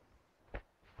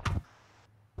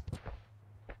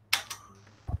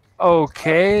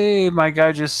 Okay, my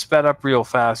guy just sped up real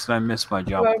fast and I missed my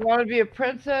Do jump. I want to be a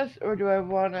princess or do I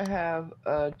want to have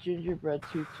a gingerbread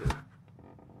tutu?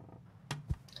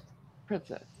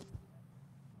 Princess.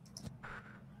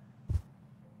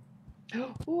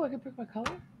 Ooh, I can pick my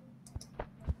color.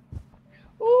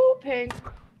 Ooh, pink.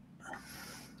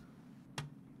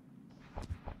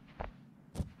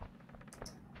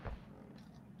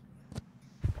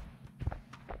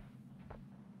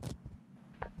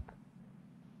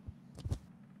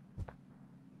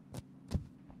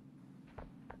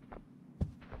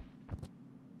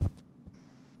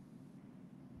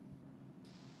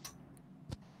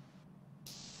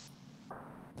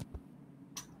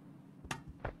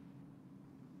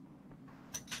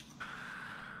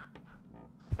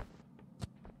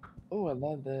 Oh, I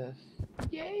love this.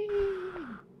 Yay!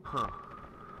 Huh.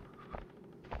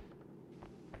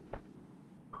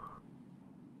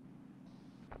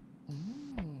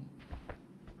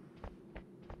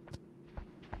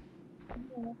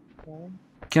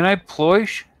 Can I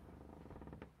ploish?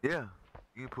 Yeah,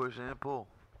 you can push and pull.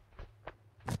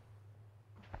 I'm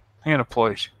gonna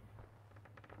ploish.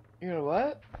 You're gonna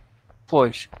what?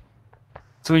 Ploish.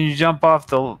 So when you jump off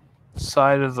the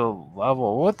side of the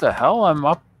level, what the hell? I'm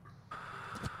up.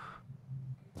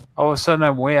 All of a sudden,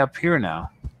 I'm way up here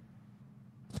now.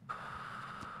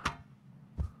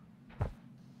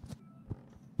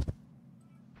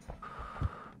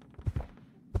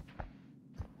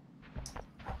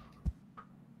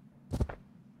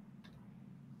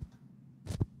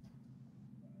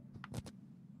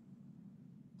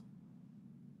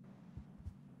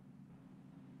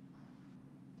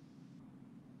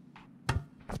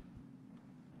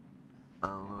 I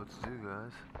don't know what to do,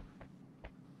 guys.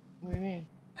 What do you mean?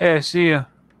 Hey, I see you.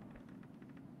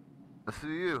 I see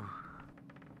you.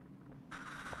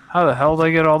 How the hell did I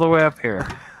get all the way up here?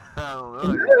 I don't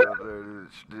know. You get up there.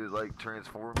 Did it like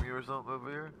transform you or something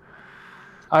over here?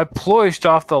 I ploished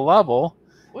off the level,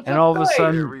 What's and up, all of a boy? It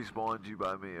sudden, respawned you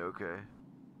by me. Okay.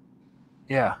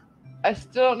 yeah. I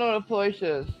still don't know what a ploish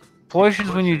is. Ploish is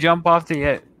when you jump off the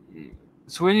edge.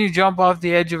 It's when you jump off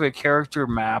the edge of a character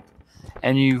map,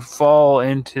 and you fall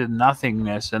into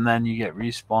nothingness, and then you get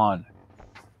respawned.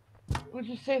 Would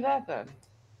you say that then?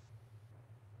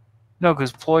 No,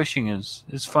 because ploishing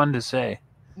is fun to say.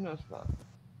 No, it's not.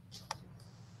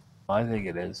 I think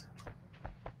it is.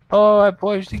 Oh, I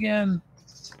ploished again.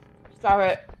 Stop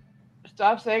it.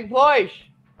 Stop saying ploish.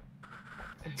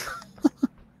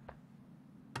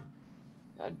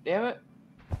 God damn it.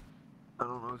 I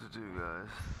don't know what to do, guys.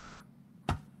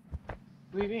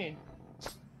 What do you mean?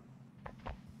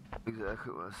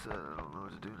 Exactly what I said. I don't know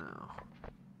what to do now.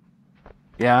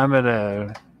 Yeah, I'm at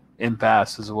a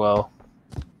impasse as well.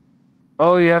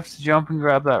 Oh, you have to jump and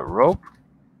grab that rope?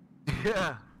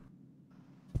 Yeah.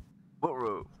 What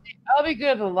rope? I'll be good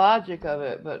at the logic of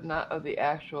it, but not of the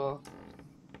actual.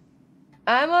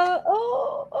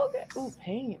 Oh, okay. Oh,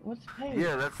 paint. What's paint?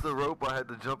 Yeah, that's the rope I had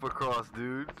to jump across,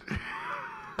 dude.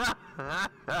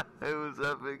 It was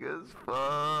epic as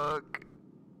fuck.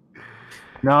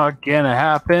 Not gonna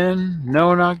happen.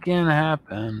 No, not gonna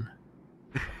happen.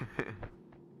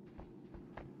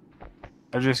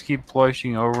 I just keep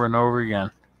ploishing over and over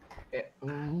again.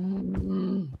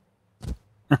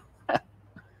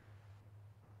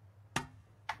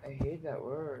 I hate that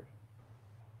word.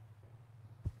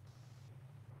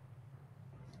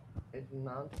 It's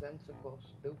nonsensical,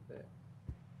 stupid.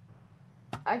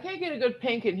 I can't get a good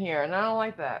pink in here, and I don't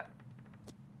like that.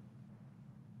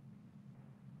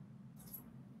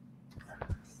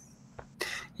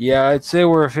 Yeah, I'd say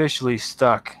we're officially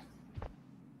stuck.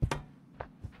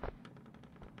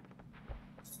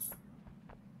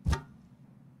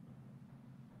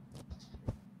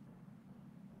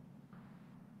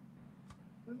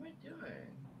 What am I doing?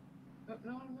 Oh,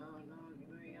 no, give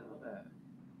me yellow back.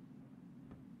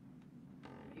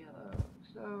 Yellow.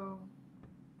 So.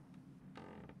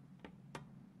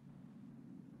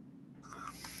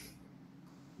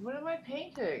 What am I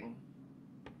painting?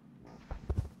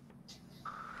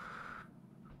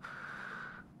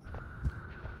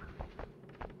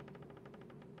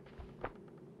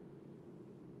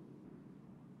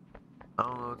 I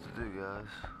don't know what to do, guys.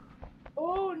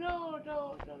 Oh, no.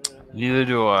 Neither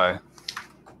do I.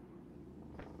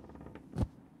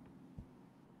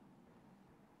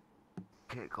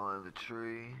 Can't climb the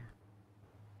tree.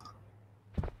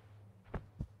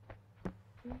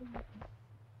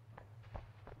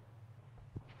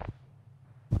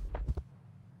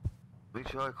 Make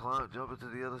sure I climb, jump into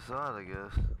the other side, I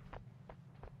guess.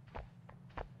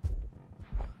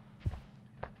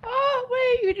 Oh,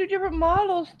 wait, you do different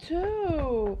models,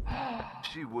 too.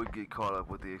 She would get caught up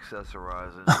with the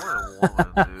accessorizing. What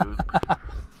a woman, dude.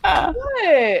 What?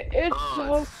 It's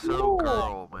Oh, it's so cool.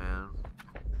 girl, man.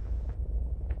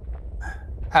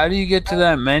 How do you get to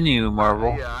that menu,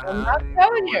 Marvel? Yeah, I'm I not don't even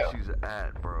telling know you. where she's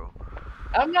at, bro.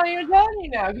 I'm not even telling you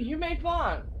now, because you made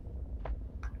fun.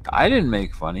 I didn't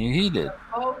make fun of you. He did.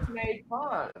 Both made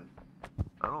fun.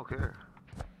 I don't care.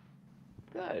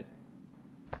 Good.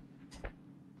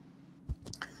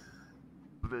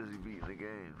 I'm busy beating the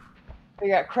game. They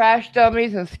got crash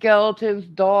dummies and skeletons,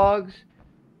 dogs,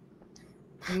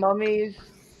 mummies,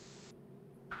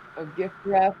 a gift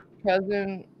wrap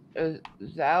present, a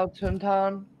Zhao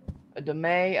Tuntan, a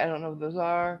Demei, I don't know what those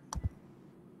are,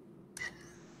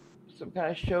 some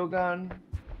kind of shogun.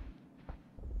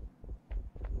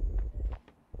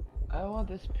 I want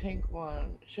this pink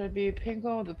one. Should it be a pink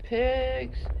one with the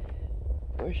pigs?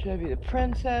 Or should I be the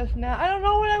princess now? I don't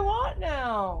know what I want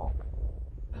now.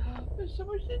 There's so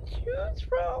much to choose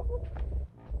from.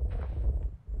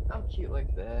 I'm cute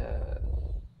like this.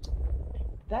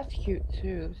 That's cute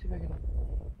too. Let me see if I can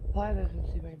apply this and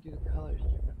see if I can do the colors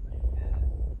differently.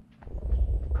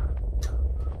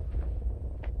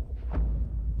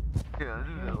 Yeah, I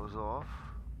knew that was off.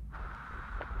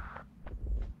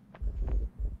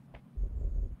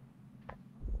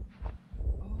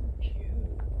 Oh,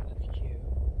 cute. That's cute.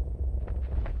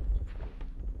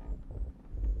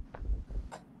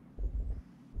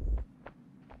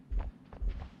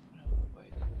 Oh,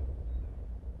 wait.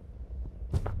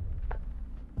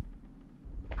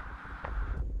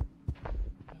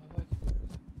 No, wait.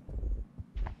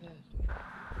 This.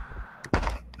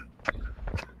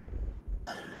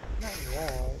 Not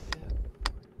that.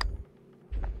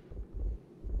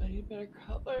 I need better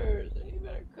colors.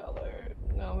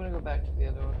 No, I'm gonna go back to the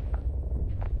other one.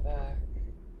 Back.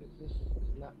 Because this is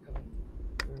not coming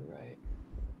through right.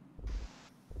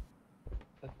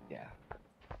 But yeah.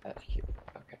 That's cute.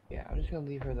 Okay, yeah, I'm just gonna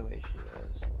leave her the way she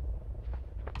is.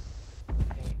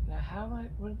 Okay, now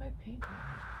what am I painting?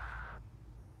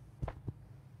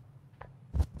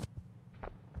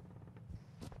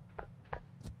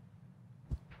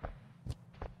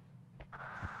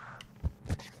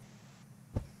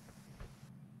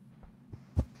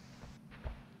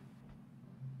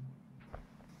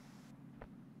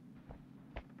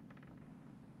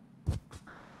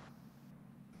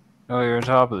 Oh, you're on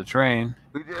top of the train.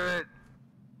 We did it!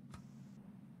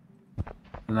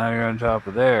 And now you're on top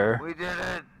of there. We did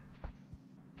it!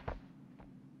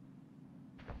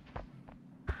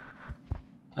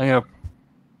 I'm gonna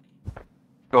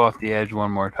go off the edge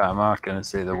one more time. I'm not gonna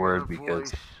say the word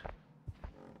because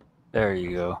There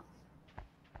you go.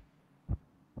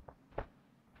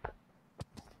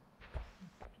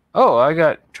 Oh, I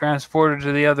got transported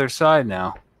to the other side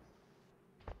now.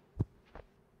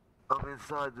 I'm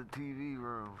inside the TV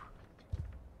room.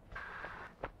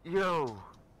 Yo!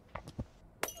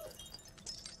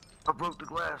 I broke the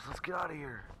glass. Let's get out of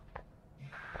here.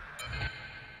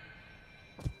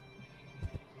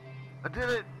 I did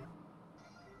it!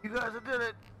 You guys, I did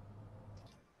it!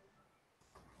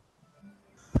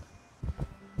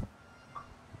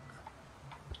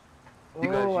 You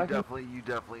guys, Oh, you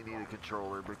definitely need a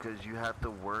controller because you have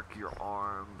to work your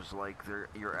arms like they're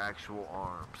your actual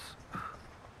arms.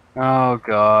 Oh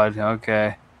God.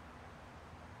 Okay.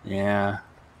 Yeah.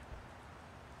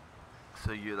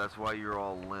 So that's why you're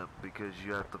all limp, because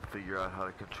you have to figure out how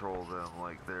to control them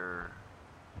like they're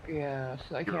yeah,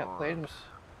 so I your can't play them. arms.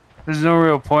 There's no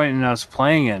real point in us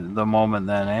playing it at the moment,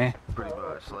 then, eh? Pretty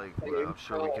much. Like, I'm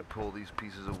sure we can pull these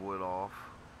pieces of wood off.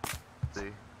 See?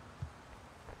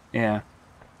 Yeah.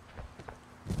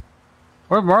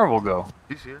 Where'd Marvel go?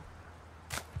 He's here.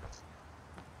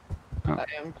 I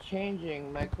am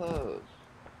changing my clothes.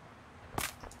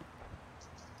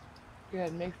 Go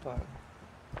ahead, make fun.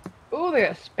 Ooh, they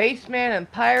got spaceman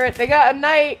and pirate. They got a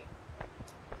knight.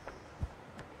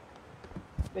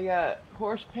 They got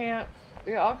horse pants.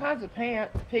 They got all kinds of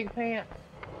pants. Pig pants.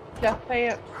 Chef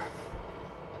pants.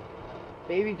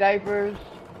 Baby diapers.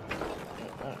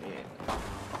 I don't need it.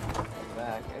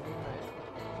 Back.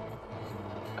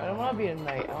 I don't want to be a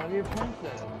knight. I want to be a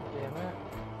princess. Damn it.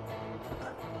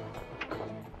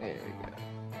 There we go.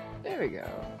 There we go.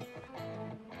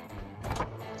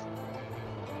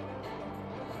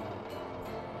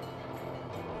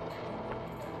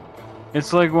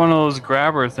 It's like one of those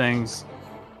grabber things.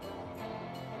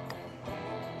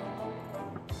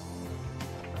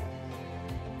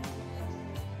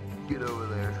 Get over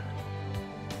there.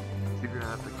 You're gonna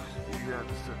have to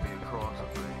send me across,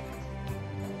 I think.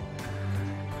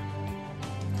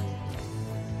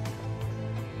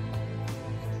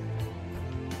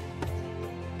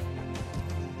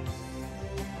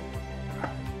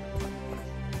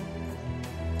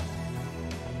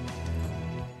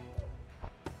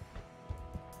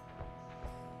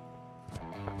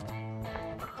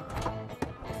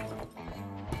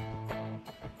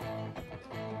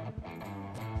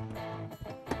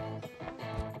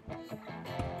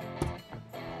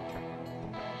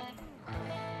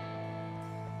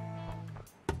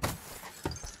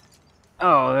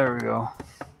 Oh, there we go.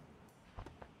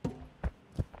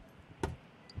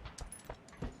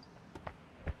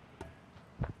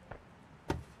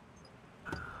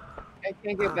 I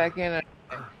can't get back in.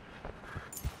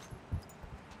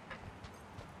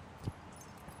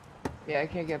 Yeah, I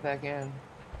can't get back in.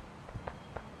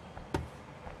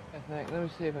 I think. Let me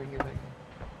see if I can get back in.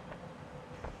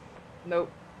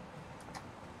 Nope.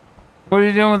 What are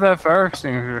you doing with that fire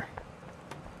extinguisher?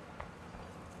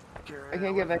 I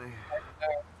can't get back.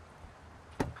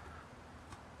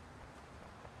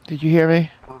 Did you hear me?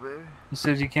 Oh, baby? You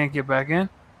said you can't get back in?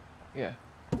 Yeah.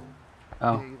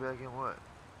 Oh. Yeah, you back in what?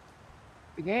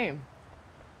 The game.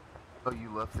 Oh,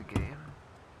 you left the game?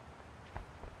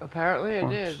 Apparently I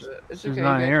Well, did, but it's She's okay.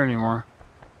 not here anymore.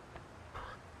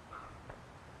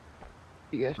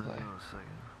 You guys Hang play. on a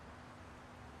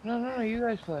second. No, you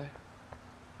guys play.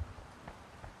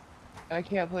 I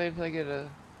can't play until I get a...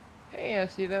 Hey,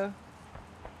 Asita.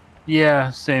 Yeah,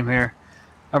 same here.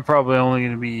 I'm probably only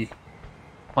going to be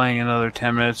playing another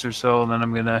 10 minutes or so, and then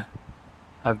I'm going to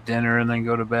have dinner and then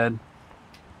go to bed.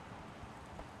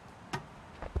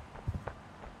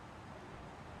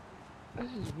 This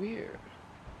is weird.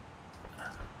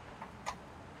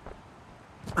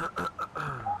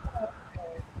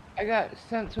 I got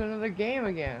sent to another game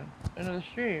again. Another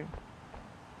stream.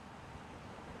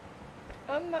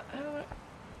 I'm not...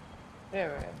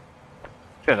 There I am.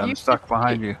 Shit, I'm stuck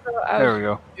behind you. There we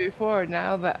go. Before,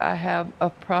 now that I have a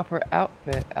proper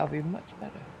outfit, I'll be much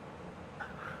better.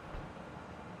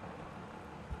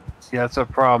 See, that's a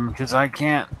problem, because I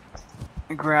can't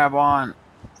grab on.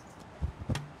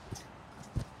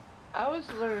 I was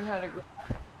learning how to grab.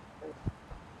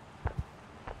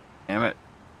 Damn it.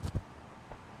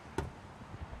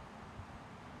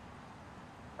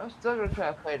 I'm still gonna try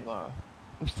to play tomorrow.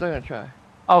 I'm still gonna try.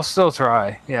 I'll still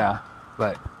try, yeah,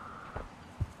 but...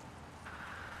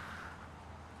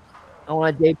 I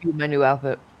want to debut my new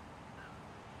outfit.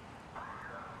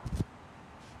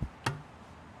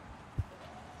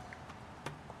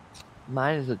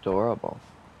 Mine is adorable.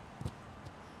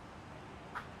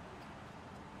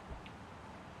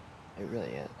 It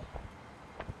really is.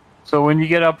 So when you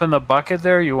get up in the bucket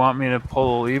there, you want me to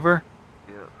pull the lever?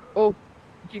 Yeah. Oh,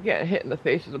 You get hit in the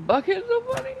face with a bucket. It's so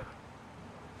funny.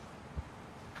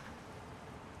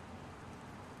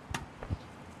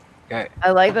 Okay.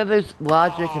 I like that there's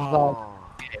logic involved. Oh.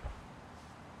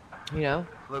 You know.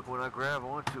 Look, when I grab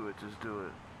onto it, just do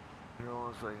it. You know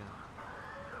what I'm saying?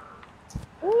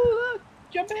 Ooh, look!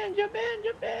 Jump in! Jump in!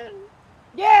 Jump in!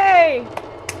 Yay!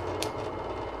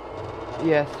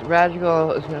 Yes,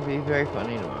 Radical is going to be very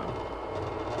funny tomorrow.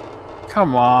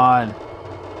 Come on.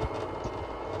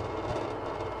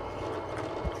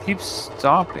 Keep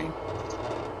stopping.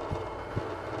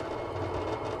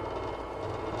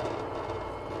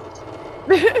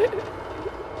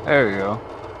 There you go.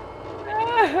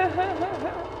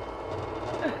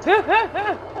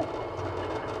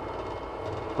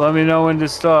 Let me know when to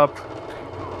stop.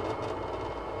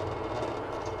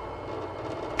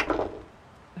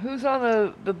 Who's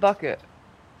on the bucket?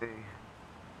 Hey.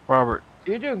 Robert.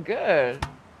 You're doing good.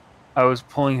 I was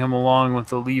pulling him along with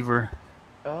the lever.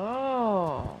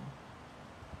 Oh.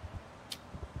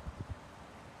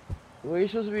 What are you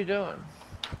supposed to be doing?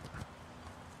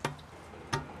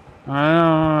 I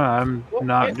don't know. I'm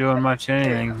not doing much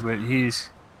anything, but he's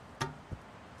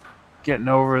getting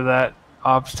over that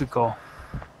obstacle.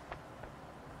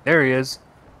 There he is.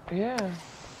 Yeah.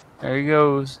 There he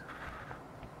goes.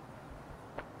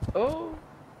 Oh.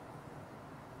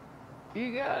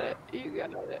 You got it. You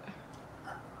got it.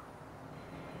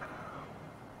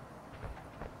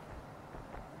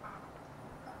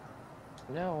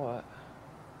 Now what?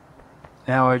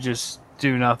 Now I just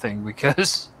do nothing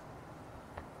because...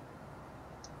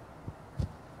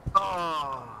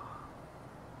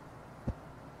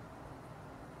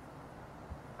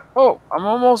 Oh, I'm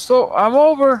I'm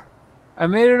over. I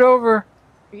made it over.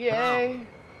 Yay.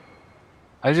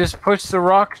 I just pushed the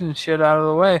rocks and shit out of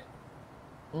the way.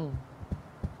 Mm.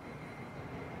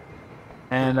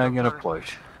 And I'm gonna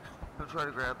push. Go try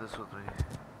to grab this with me.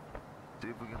 See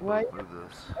if we can move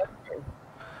this.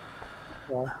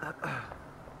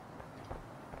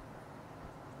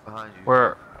 Behind you.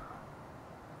 Where?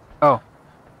 Oh.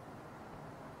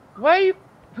 Why you...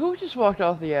 Who just walked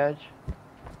off the edge?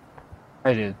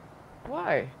 I did.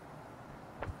 Why?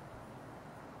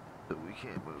 We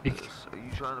can't move this. Are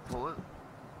you trying to pull it?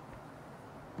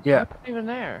 Yeah. He's not even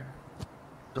there.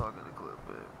 Talking to Cliff,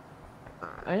 babe.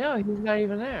 Alright. I know, he's not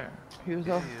even there. He was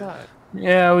outside.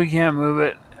 Yeah, we can't move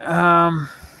it. Oh, I'm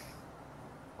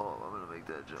gonna make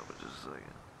that jump in just a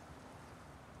second.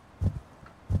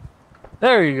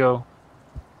 There you go.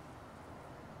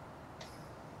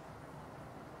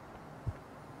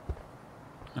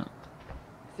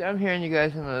 See, I'm hearing you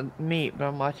guys in the meet, but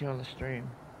I'm watching on the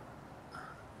stream.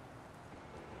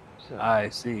 So. I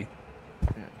see.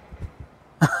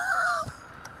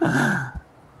 Yeah.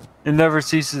 It never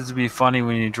ceases to be funny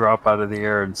when you drop out of the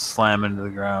air and slam into the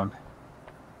ground.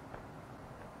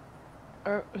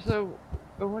 So,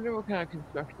 I wonder what kind of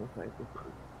construction site this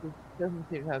is. This doesn't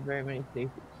seem to have very many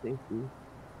safety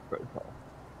protocols.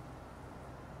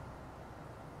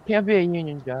 Can't be a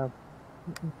union job.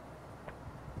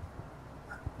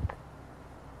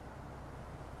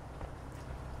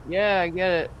 Yeah, I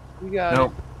get it. You got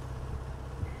Nope.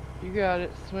 it. You got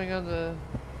it. Swing on the...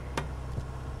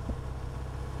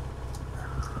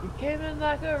 You came in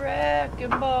like a wrecking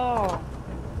ball.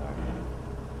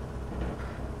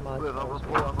 Cliff, I'm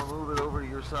gonna move it over to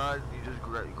your side, and you just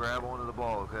grab onto the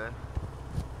ball, okay?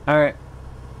 Alright.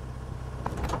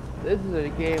 This is a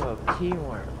game of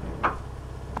teamwork.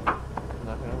 It's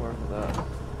not gonna work with us.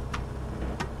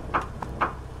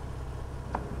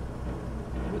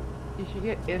 You should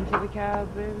get into the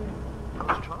cab, baby. I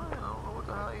was trying. I don't know what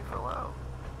the hell you fell out.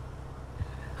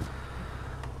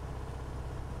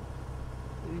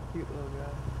 Really cute little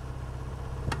guy.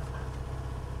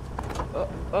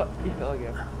 Oh, you fell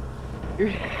again. You're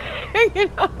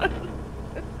hanging on.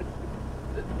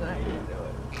 That's not how you do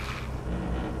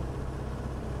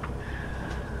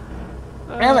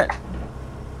it. Damn it!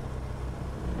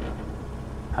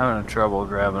 Having trouble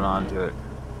grabbing onto it.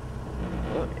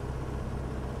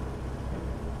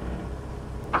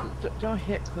 Don't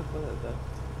hit Cliff with it though.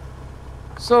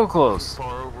 So close. As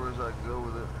far over as I can go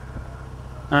with it.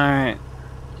 Alright.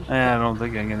 I don't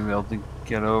think I'm gonna be able to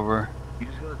get over. You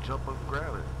just gotta jump up and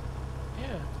grab it.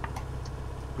 Yeah.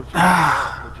 Put your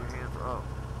hands up.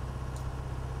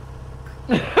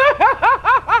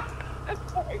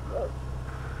 That's very close.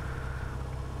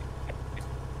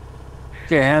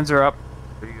 Okay, hands are up.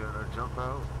 Are you gonna jump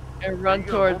out? And run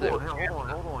towards it. Hold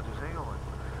on, just hang on.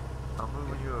 I'm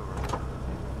moving you over.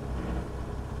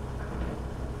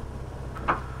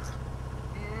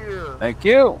 Yeah. Thank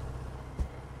you.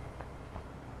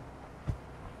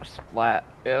 Splat.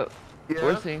 Yep. Yeah.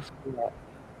 We're seeing splat.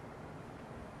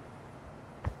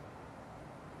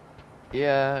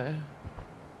 Yeah.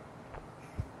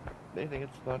 They think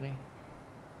it's funny.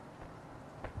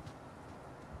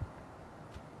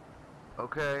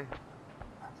 Okay.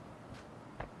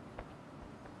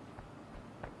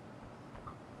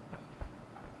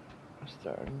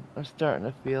 I'm starting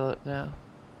to feel it now.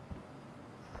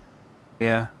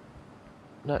 Yeah.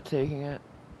 Not taking it.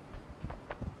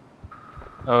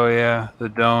 Oh yeah, the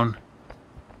Doan.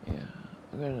 Yeah.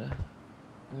 I'm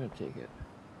gonna take it.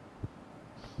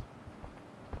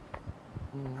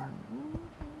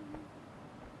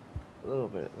 A little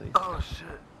bit at least. Oh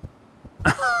shit.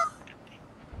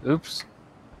 Oops.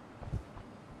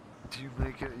 Do you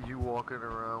make it? You walking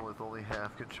around with only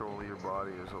half control of your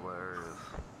body is hilarious.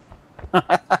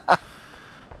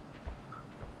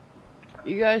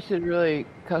 You guys should really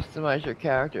customize your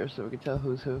characters so we can tell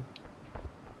who's who.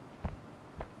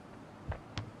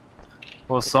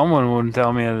 Well, someone wouldn't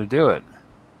tell me how to do it.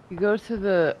 You go to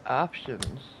the options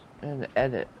and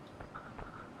edit.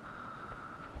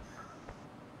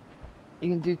 You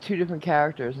can do 2 different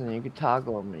characters and then you can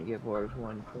toggle them and you get bored with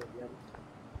one.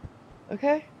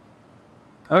 Okay?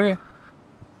 Okay.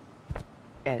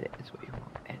 Edit is what you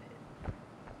want. Edit.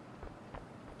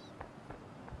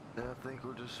 Yeah, I think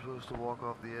we're just supposed to walk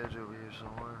off the edge over here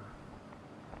somewhere.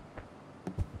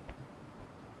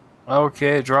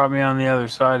 Okay, drop me on the other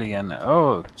side again.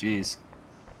 Oh, jeez.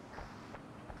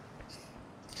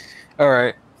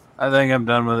 Alright. I think I'm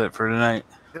done with it for tonight.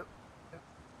 Yep.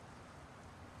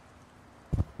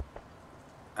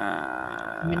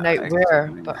 Midnight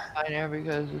where? But binary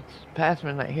because it's past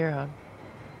midnight here, huh?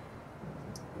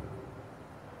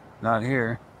 Not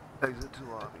here. Exit to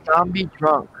lobby. Zombie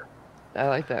drunk. I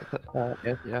like that.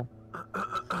 Yes, yeah.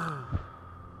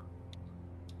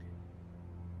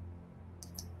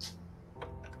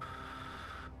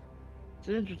 It's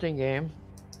an interesting game.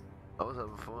 I was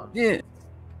having fun. Yeah.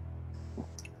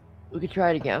 We could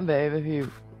try it again, babe, if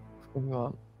you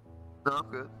want. No, I'm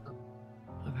good.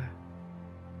 Okay.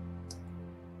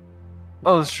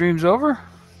 Oh, the stream's over?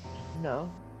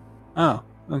 No. Oh,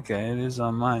 okay. It is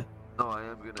on mine. No, I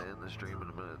am gonna end the stream in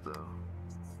a minute though.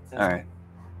 Alright.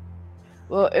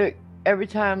 Well, every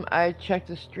time I check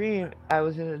the stream, I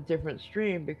was in a different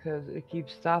stream because it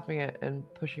keeps stopping it and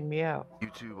pushing me out.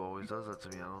 YouTube always does that to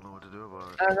me. I don't know what to do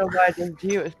about it. I don't know why it does it to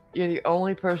you. You're the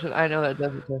only person I know that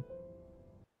does it to.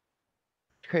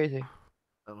 It's crazy.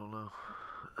 I don't know.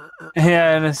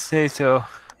 Yeah, Anastasia,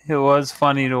 it was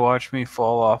funny to watch me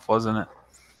fall off, wasn't it?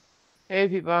 Hey,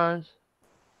 Pete Barnes.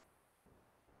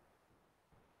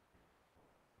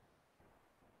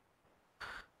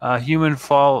 Human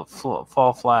fall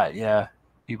flat, yeah.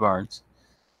 P. Barnes.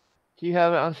 Do you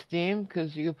have it on Steam?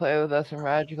 Because you can play with us and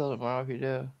Radical tomorrow if you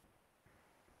do.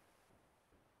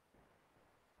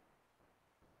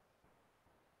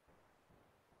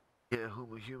 Yeah,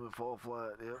 human fall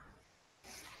flat. Yep.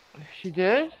 She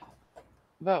did?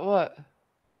 About what?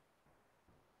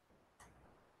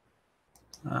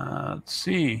 Let's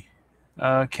see.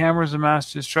 Cameras of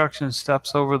mass destruction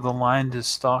steps over the line to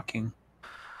stalking.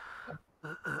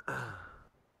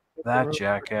 That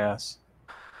jackass.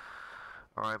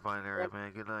 All right, binary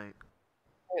man. Good night.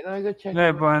 Wait, let me go check. Good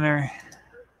night, binary.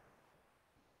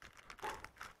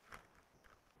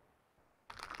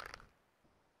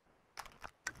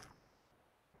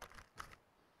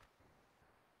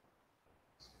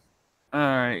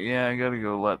 Alright, yeah, I gotta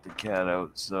go let the cat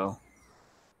out, so.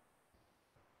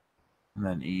 And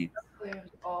then eat.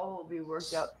 All will be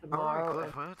worked out All right, tomorrow.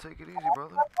 Cliff, man. Take it easy,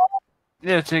 brother.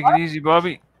 Yeah, take it easy,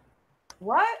 Bobby.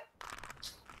 What?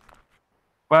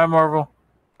 Bye, Marvel.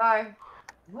 Bye.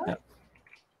 What? Yep.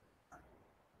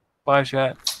 Bye,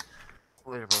 chat.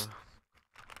 Later, brother.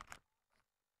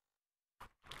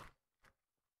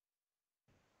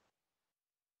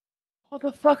 What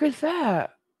the fuck is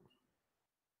that?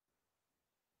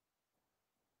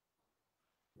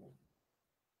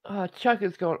 Chuck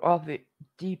is going off the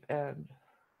deep end.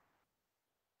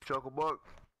 Chucklebuck.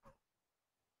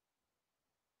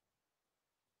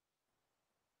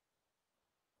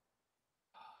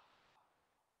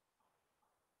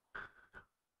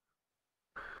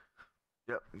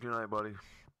 Yep. Good night, buddy.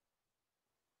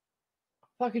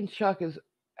 Fucking Chuck is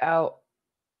out.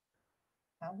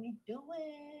 How we doing?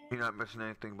 You're not missing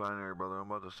anything, binary, brother. I'm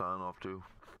about to sign off too.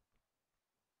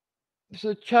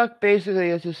 So Chuck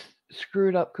basically is just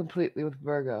screwed up completely with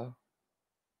Virgo.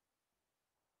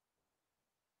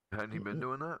 Hadn't he been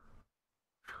doing that?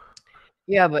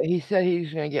 Yeah, but he said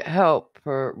he's gonna get help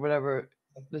for whatever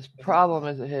this problem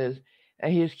is of his,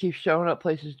 and he just keeps showing up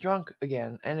places drunk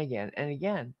again and again and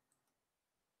again.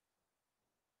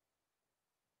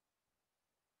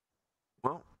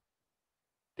 Well,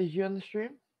 Is you on the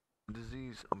stream?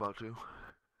 Disease. I'm about to.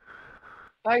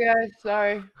 Bye, guys.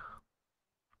 Sorry.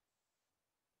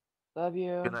 Love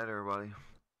you. Good night, everybody.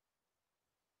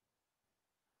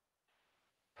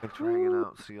 Thanks for hanging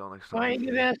out. See y'all next Why time. don't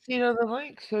you give Astino the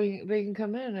link so they can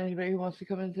come in? Anybody who wants to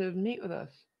come in to meet with us.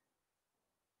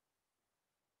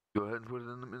 Go ahead and put it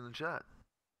in the chat.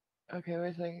 Okay, wait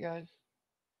a second, guys.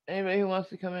 Anybody who wants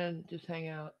to come in, just hang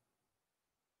out.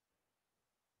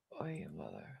 Oh, your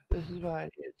mother. This is why I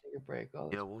need to take a break. All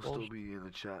this Yeah, we'll bullshit. still be in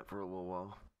the chat for a little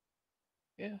while.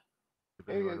 Yeah. If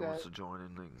Here you anybody go, wants guys. to join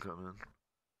in, they can come in.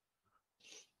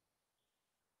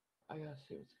 I gotta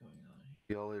see what's going on.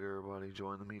 See y'all later, everybody.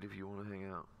 Join the meet if you want to hang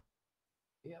out.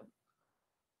 Yep.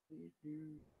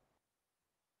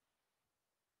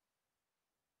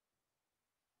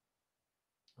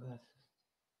 That's